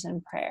hymns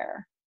and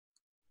prayer.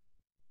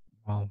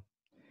 Wow.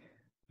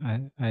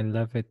 I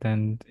love it,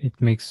 and it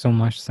makes so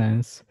much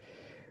sense.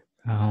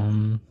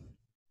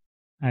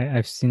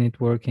 I've seen it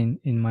work in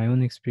my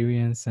own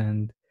experience,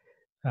 and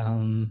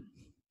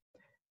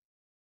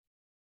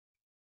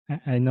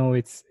I know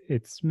it's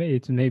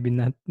maybe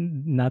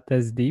not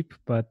as deep,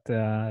 but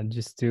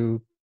just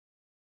to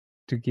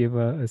give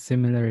a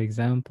similar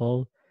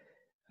example,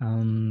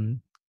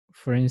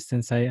 for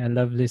instance, I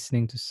love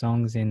listening to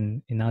songs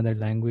in other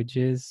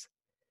languages,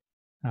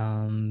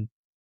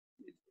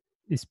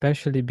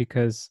 especially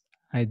because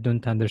I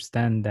don't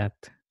understand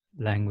that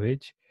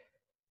language,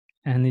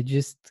 and it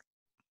just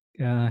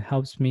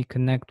helps me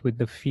connect with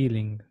the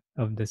feeling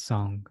of the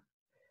song.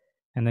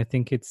 And I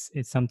think it's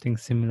something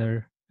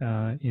similar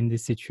in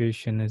this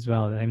situation as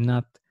well. I'm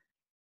not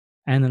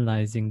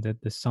analyzing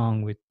the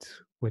song with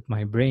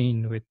my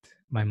brain, with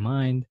my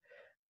mind.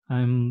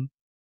 I'm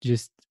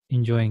just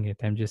enjoying it.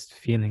 I'm just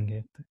feeling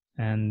it.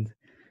 And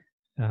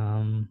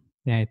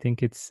I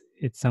think it's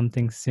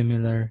something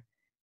similar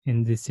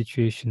in this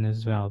situation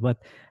as well.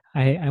 But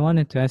I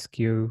wanted to ask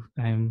you,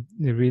 I'm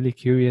really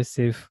curious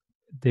if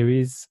there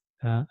is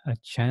a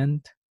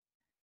chant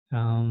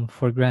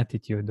for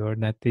gratitude, or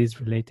that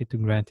is related to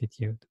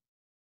gratitude.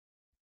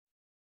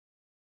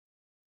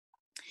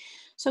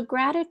 So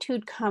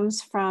gratitude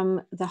comes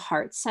from the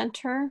heart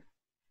center.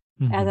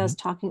 As I Mm-hmm. was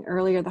talking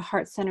earlier, the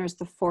heart center is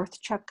the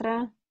fourth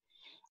chakra.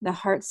 The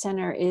heart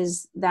center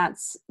is that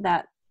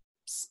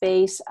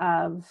space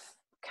of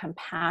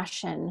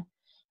compassion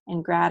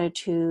and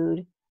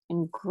gratitude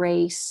and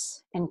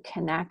grace and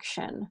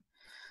connection.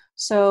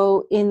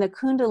 So in the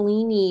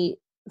Kundalini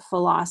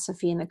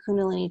philosophy and the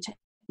Kundalini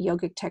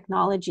yogic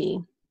technology,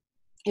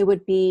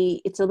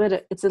 it's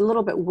a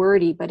little bit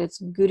wordy, but it's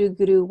Guru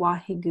Guru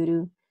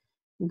Waheguru,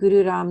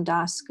 Guru Ram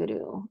Das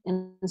Guru.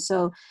 And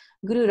so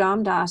Guru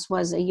Ram Das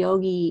was a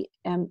yogi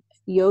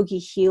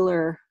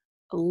healer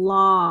a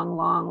long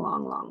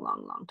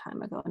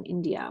time ago in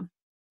India.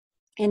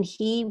 And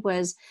he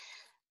was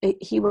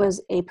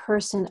a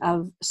person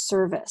of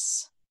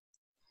service.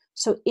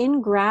 So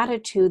in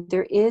gratitude,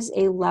 there is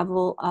a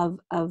level of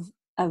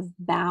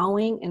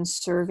bowing and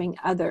serving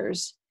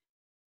others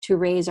to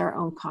raise our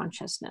own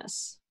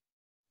consciousness.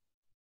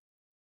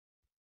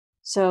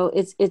 So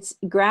it's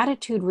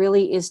gratitude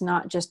really is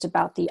not just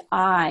about the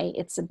I,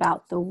 it's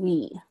about the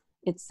we.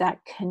 It's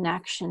that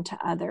connection to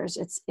others.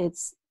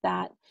 It's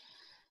that.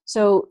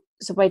 So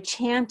by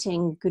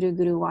chanting Guru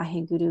Guru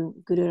Waheguru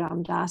Guru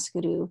Ram Das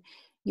Guru,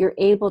 you're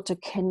able to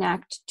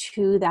connect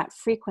to that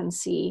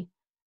frequency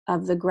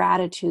of the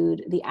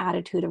gratitude, the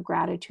attitude of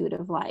gratitude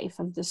of life,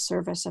 of the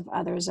service of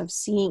others, of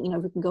seeing,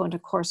 we can go into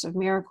Course of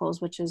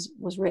Miracles, which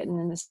was written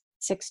in the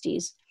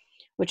 60s,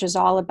 which is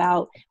all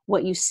about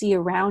what you see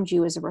around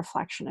you as a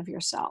reflection of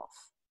yourself.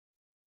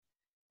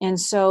 And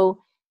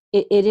so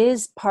it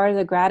is part of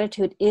the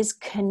gratitude is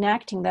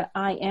connecting that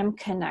I am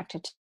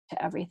connected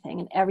to everything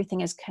and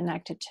everything is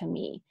connected to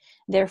me.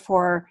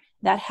 Therefore,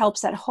 that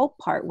helps that hope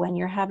part. When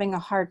you're having a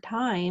hard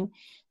time,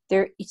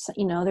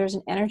 there's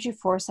an energy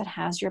force that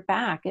has your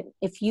back.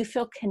 If you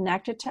feel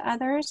connected to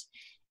others,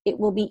 it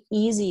will be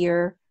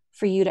easier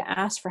for you to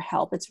ask for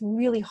help. It's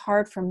really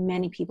hard for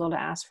many people to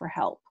ask for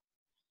help.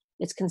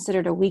 It's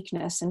considered a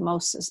weakness in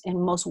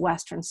most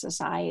Western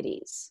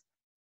societies.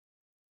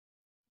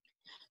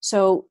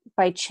 So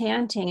by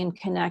chanting and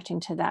connecting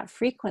to that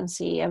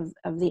frequency of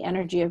the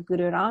energy of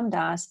Guru Ram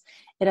Das,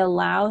 it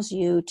allows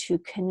you to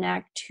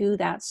connect to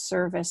that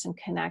service and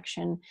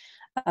connection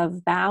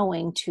of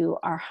bowing to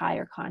our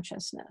higher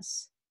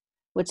consciousness,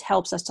 which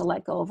helps us to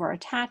let go of our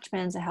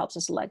attachments. It helps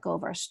us to let go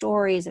of our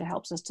stories. It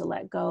helps us to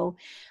let go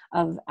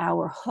of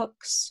our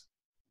hooks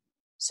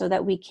so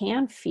that we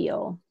can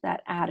feel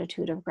that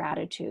attitude of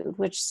gratitude,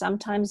 which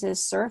sometimes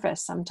is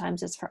service,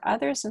 sometimes it's for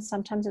others, and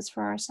sometimes it's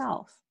for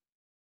ourselves.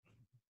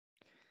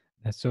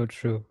 That's so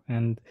true.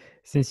 And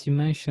since you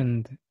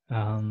mentioned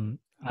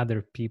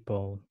other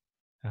people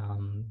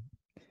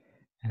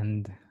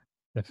and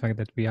the fact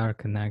that we are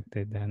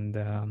connected and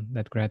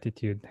that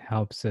gratitude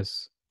helps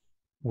us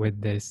with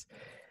this,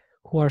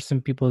 who are some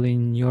people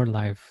in your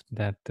life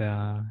that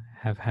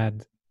have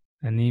had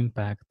an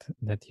impact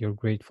that you're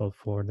grateful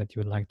for, that you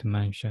would like to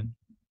mention?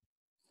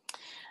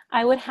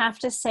 I would have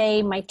to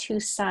say my two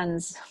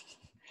sons.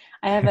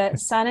 I have a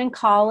son in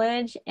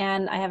college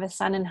and I have a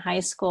son in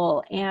high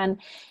school,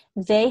 and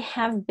they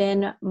have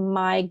been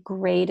my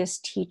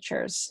greatest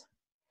teachers.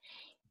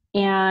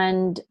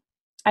 And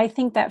I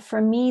think that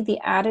for me, the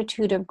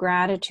attitude of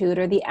gratitude,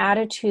 or the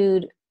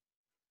attitude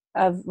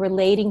of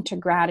relating to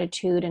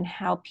gratitude and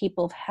how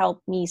people have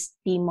helped me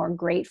be more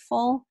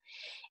grateful,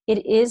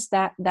 it is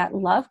that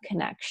love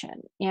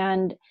connection.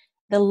 And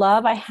the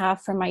love I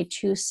have for my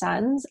two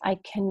sons, I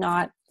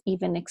cannot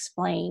even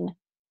explain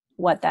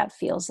what that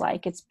feels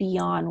like. It's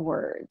beyond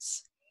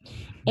words.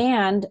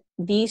 And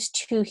these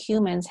two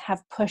humans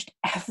have pushed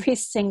every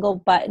single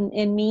button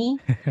in me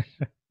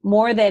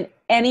more than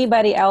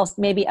anybody else,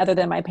 maybe other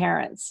than my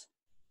parents.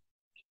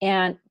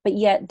 But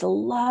yet the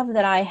love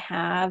that I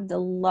have,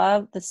 the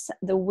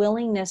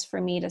willingness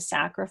for me to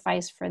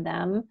sacrifice for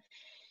them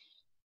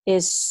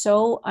is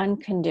so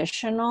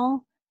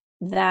unconditional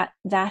that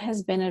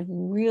has been a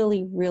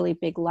really, really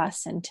big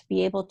lesson, to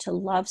be able to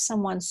love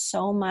someone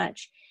so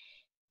much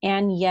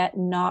and yet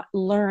not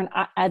learn.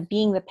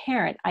 Being the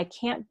parent, I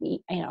can't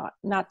be,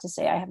 not to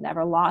say I have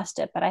never lost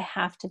it, but I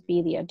have to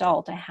be the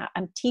adult.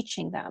 I'm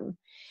teaching them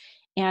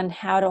and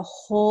how to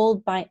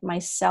hold by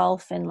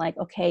myself and like,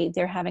 okay,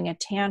 they're having a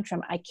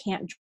tantrum. I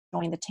can't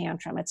join the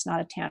tantrum. It's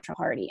not a tantrum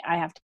party. I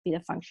have to be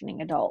the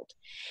functioning adult.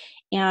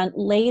 And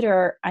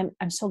later,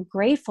 I'm so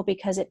grateful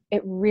because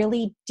it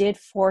really did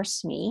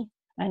force me.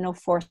 I know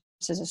force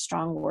is a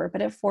strong word,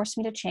 but it forced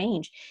me to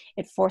change.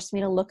 It forced me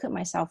to look at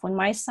myself. When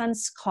my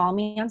sons call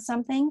me on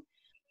something,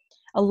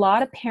 a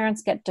lot of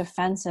parents get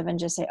defensive and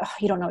just say, oh,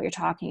 you don't know what you're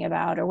talking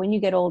about. Or when you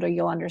get older,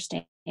 you'll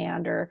understand.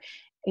 Or,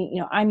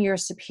 I'm your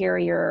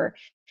superior,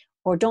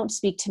 or don't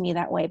speak to me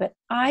that way. But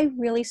I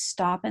really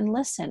stop and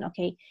listen.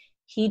 Okay,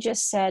 he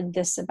just said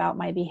this about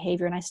my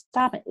behavior, and I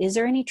stop it. Is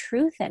there any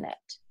truth in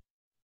it?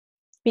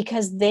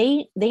 Because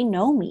they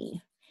know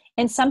me.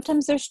 And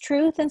sometimes there's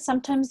truth and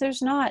sometimes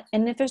there's not.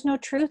 And if there's no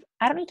truth,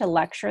 I don't need to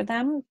lecture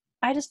them.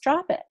 I just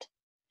drop it.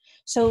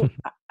 So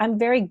I'm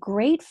very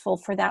grateful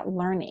for that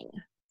learning.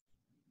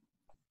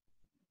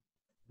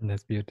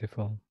 That's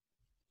beautiful.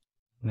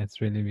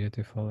 That's really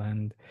beautiful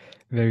and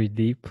very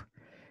deep.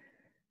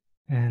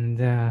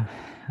 And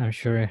I'm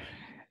sure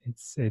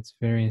it's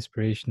very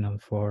inspirational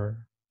for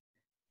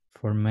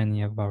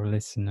many of our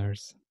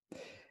listeners,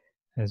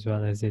 as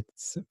well as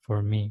it's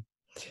for me.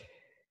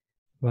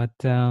 But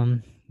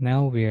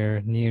now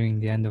we're nearing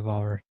the end of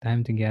our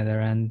time together,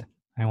 and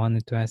I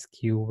wanted to ask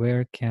you,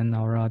 where can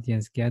our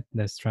audience get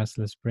the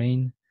Stressless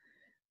Brain,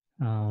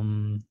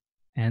 and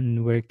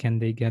where can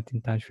they get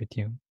in touch with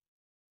you?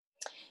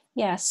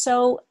 Yeah,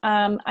 so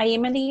I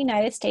am in the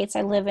United States.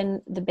 I live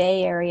in the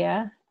Bay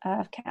Area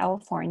of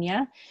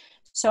California.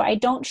 So I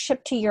don't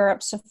ship to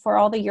Europe. So for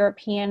all the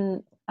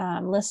European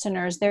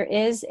listeners, there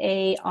is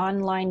a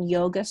online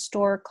yoga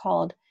store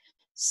called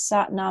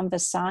Satnam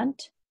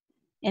Vasant,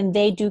 and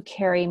they do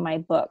carry my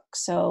book.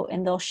 So,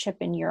 and they'll ship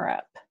in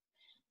Europe.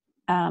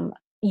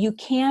 You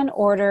can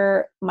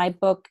order my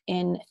book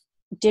in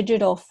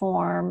digital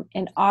form,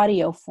 in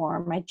audio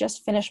form. I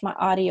just finished my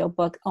audio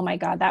book. Oh my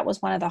God, that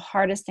was one of the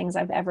hardest things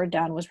I've ever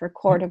done, was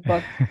record a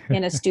book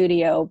in a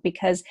studio,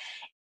 because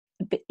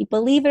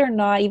believe it or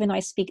not, even though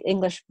I speak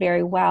English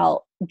very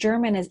well,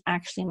 German is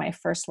actually my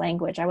first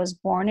language. I was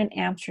born in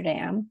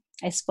Amsterdam.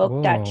 I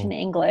spoke Dutch and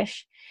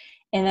English.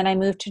 And then I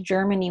moved to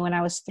Germany when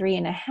I was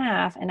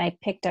 3.5, and I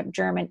picked up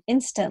German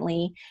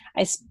instantly.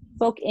 I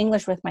spoke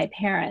English with my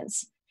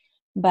parents,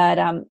 but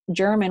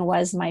German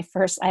was my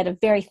first. I had a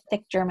very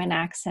thick German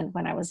accent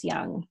when I was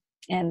young.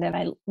 And then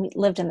I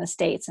lived in the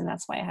States, and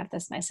that's why I have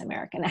this nice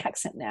American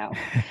accent now.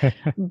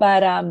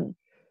 But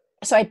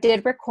so I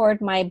did record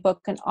my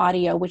book in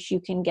audio, which you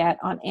can get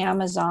on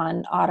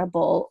Amazon,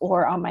 Audible,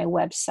 or on my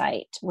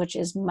website, which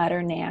is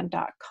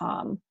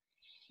Madhur-Nain.com.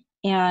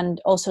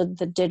 And also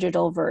the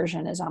digital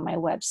version is on my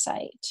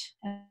website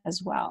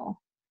as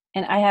well.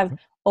 And I have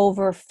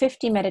over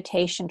 50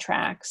 meditation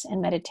tracks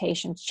and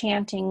meditations,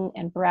 chanting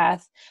and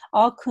breath,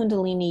 all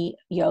Kundalini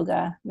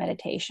yoga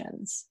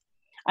meditations.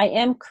 I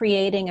am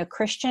creating a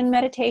Christian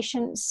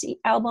meditation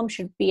album,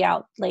 should be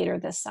out later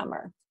this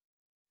summer.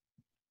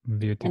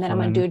 Beautiful. And then I'm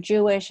going to do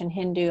Jewish and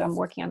Hindu. I'm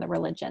working on the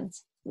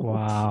religions.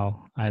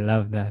 Wow. I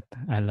love that.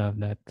 I love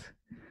that.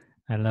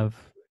 I love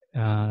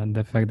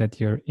the fact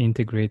that you're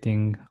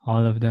integrating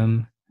all of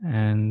them,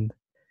 and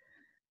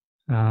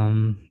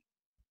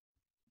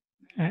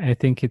I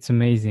think it's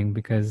amazing,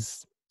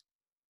 because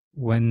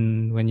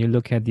when you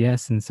look at the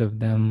essence of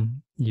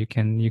them, you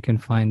can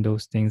find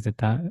those things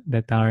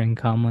that are in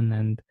common,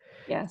 and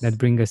that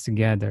bring us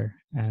together,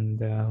 and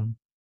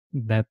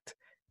that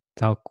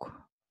talk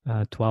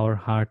to our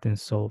heart and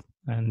soul.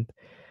 And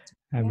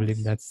I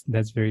believe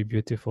that's very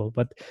beautiful.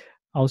 But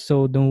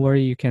also, don't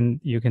worry, you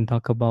can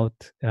talk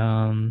about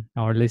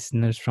our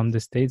listeners from the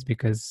States,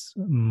 because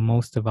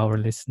most of our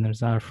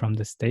listeners are from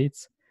the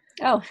States.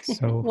 Oh,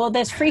 so. Well,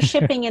 there's free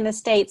shipping in the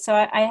States. So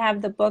I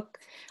have the book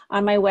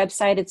on my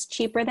website. It's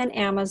cheaper than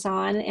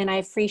Amazon, and I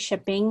have free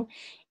shipping.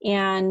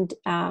 And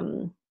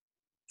I'm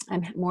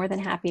more than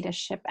happy to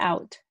ship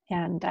out.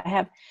 And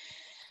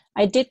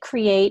I did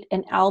create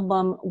an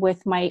album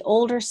with my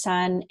older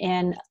son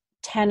and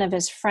 10 of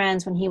his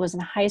friends when he was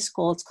in high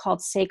school. It's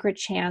called Sacred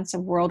Chants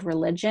of World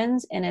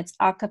Religions, and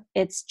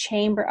it's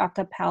chamber a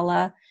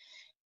cappella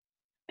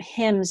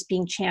hymns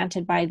being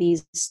chanted by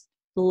these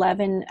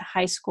 11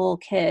 high school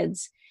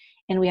kids.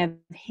 And we have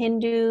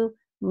Hindu,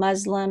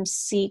 Muslim,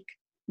 Sikh,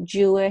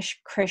 Jewish,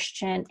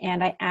 Christian,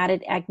 and I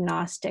added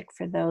agnostic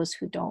for those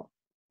who don't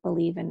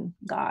believe in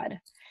God.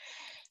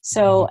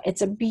 So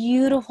it's a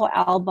beautiful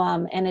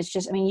album, and it's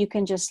just, I mean, you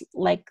can just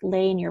like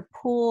lay in your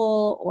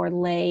pool, or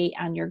lay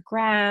on your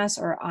grass,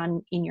 or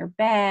in your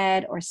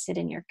bed, or sit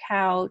in your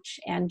couch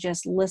and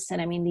just listen.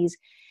 I mean,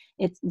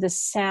 the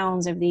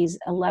sounds of these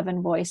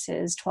 11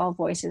 voices, 12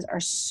 voices are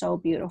so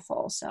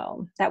beautiful.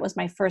 So that was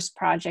my first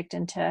project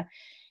into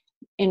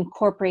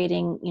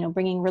incorporating,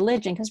 bringing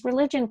religion, because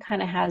religion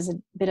kind of has a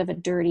bit of a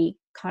dirty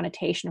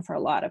connotation for a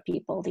lot of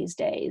people these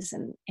days,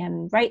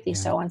 and rightly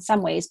so in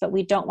some ways, but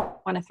we don't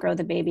want to throw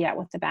the baby out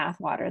with the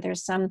bathwater.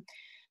 There's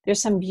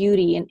some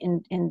beauty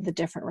in the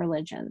different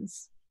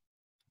religions.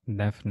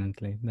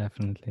 Definitely.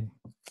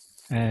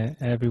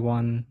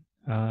 Everyone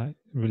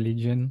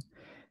religion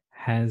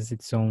has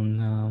its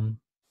own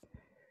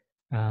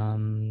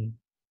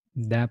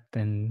depth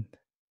and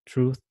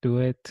truth to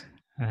it,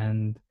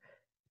 and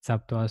it's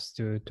up to us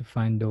to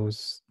find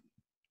those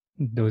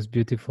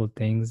beautiful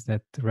things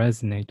that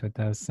resonate with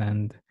us,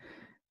 and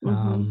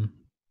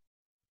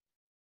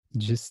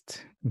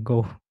just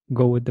go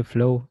with the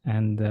flow,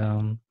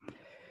 and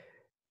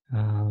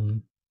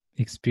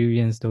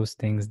experience those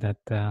things that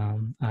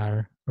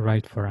are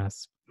right for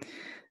us.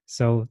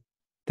 So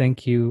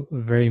thank you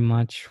very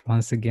much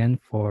once again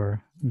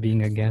for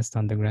being a guest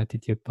on the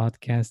Gratitude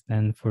Podcast,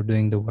 and for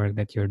doing the work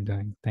that you're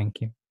doing.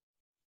 Thank you.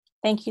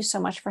 Thank you so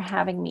much for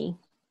having me.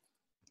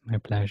 My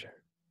pleasure.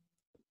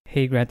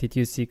 Hey,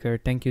 Gratitude Seeker,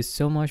 thank you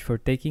so much for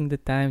taking the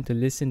time to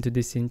listen to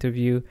this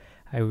interview.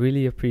 I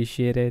really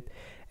appreciate it.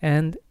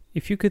 And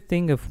if you could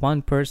think of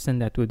one person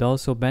that would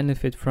also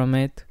benefit from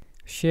it,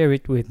 share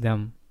it with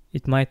them.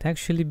 It might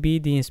actually be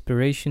the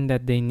inspiration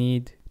that they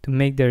need to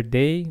make their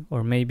day,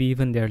 or maybe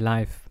even their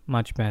life,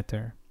 much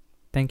better.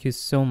 Thank you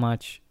so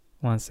much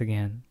once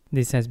again.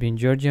 This has been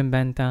Georgian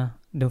Benta.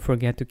 Don't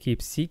forget to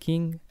keep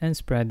seeking and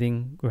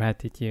spreading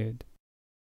gratitude.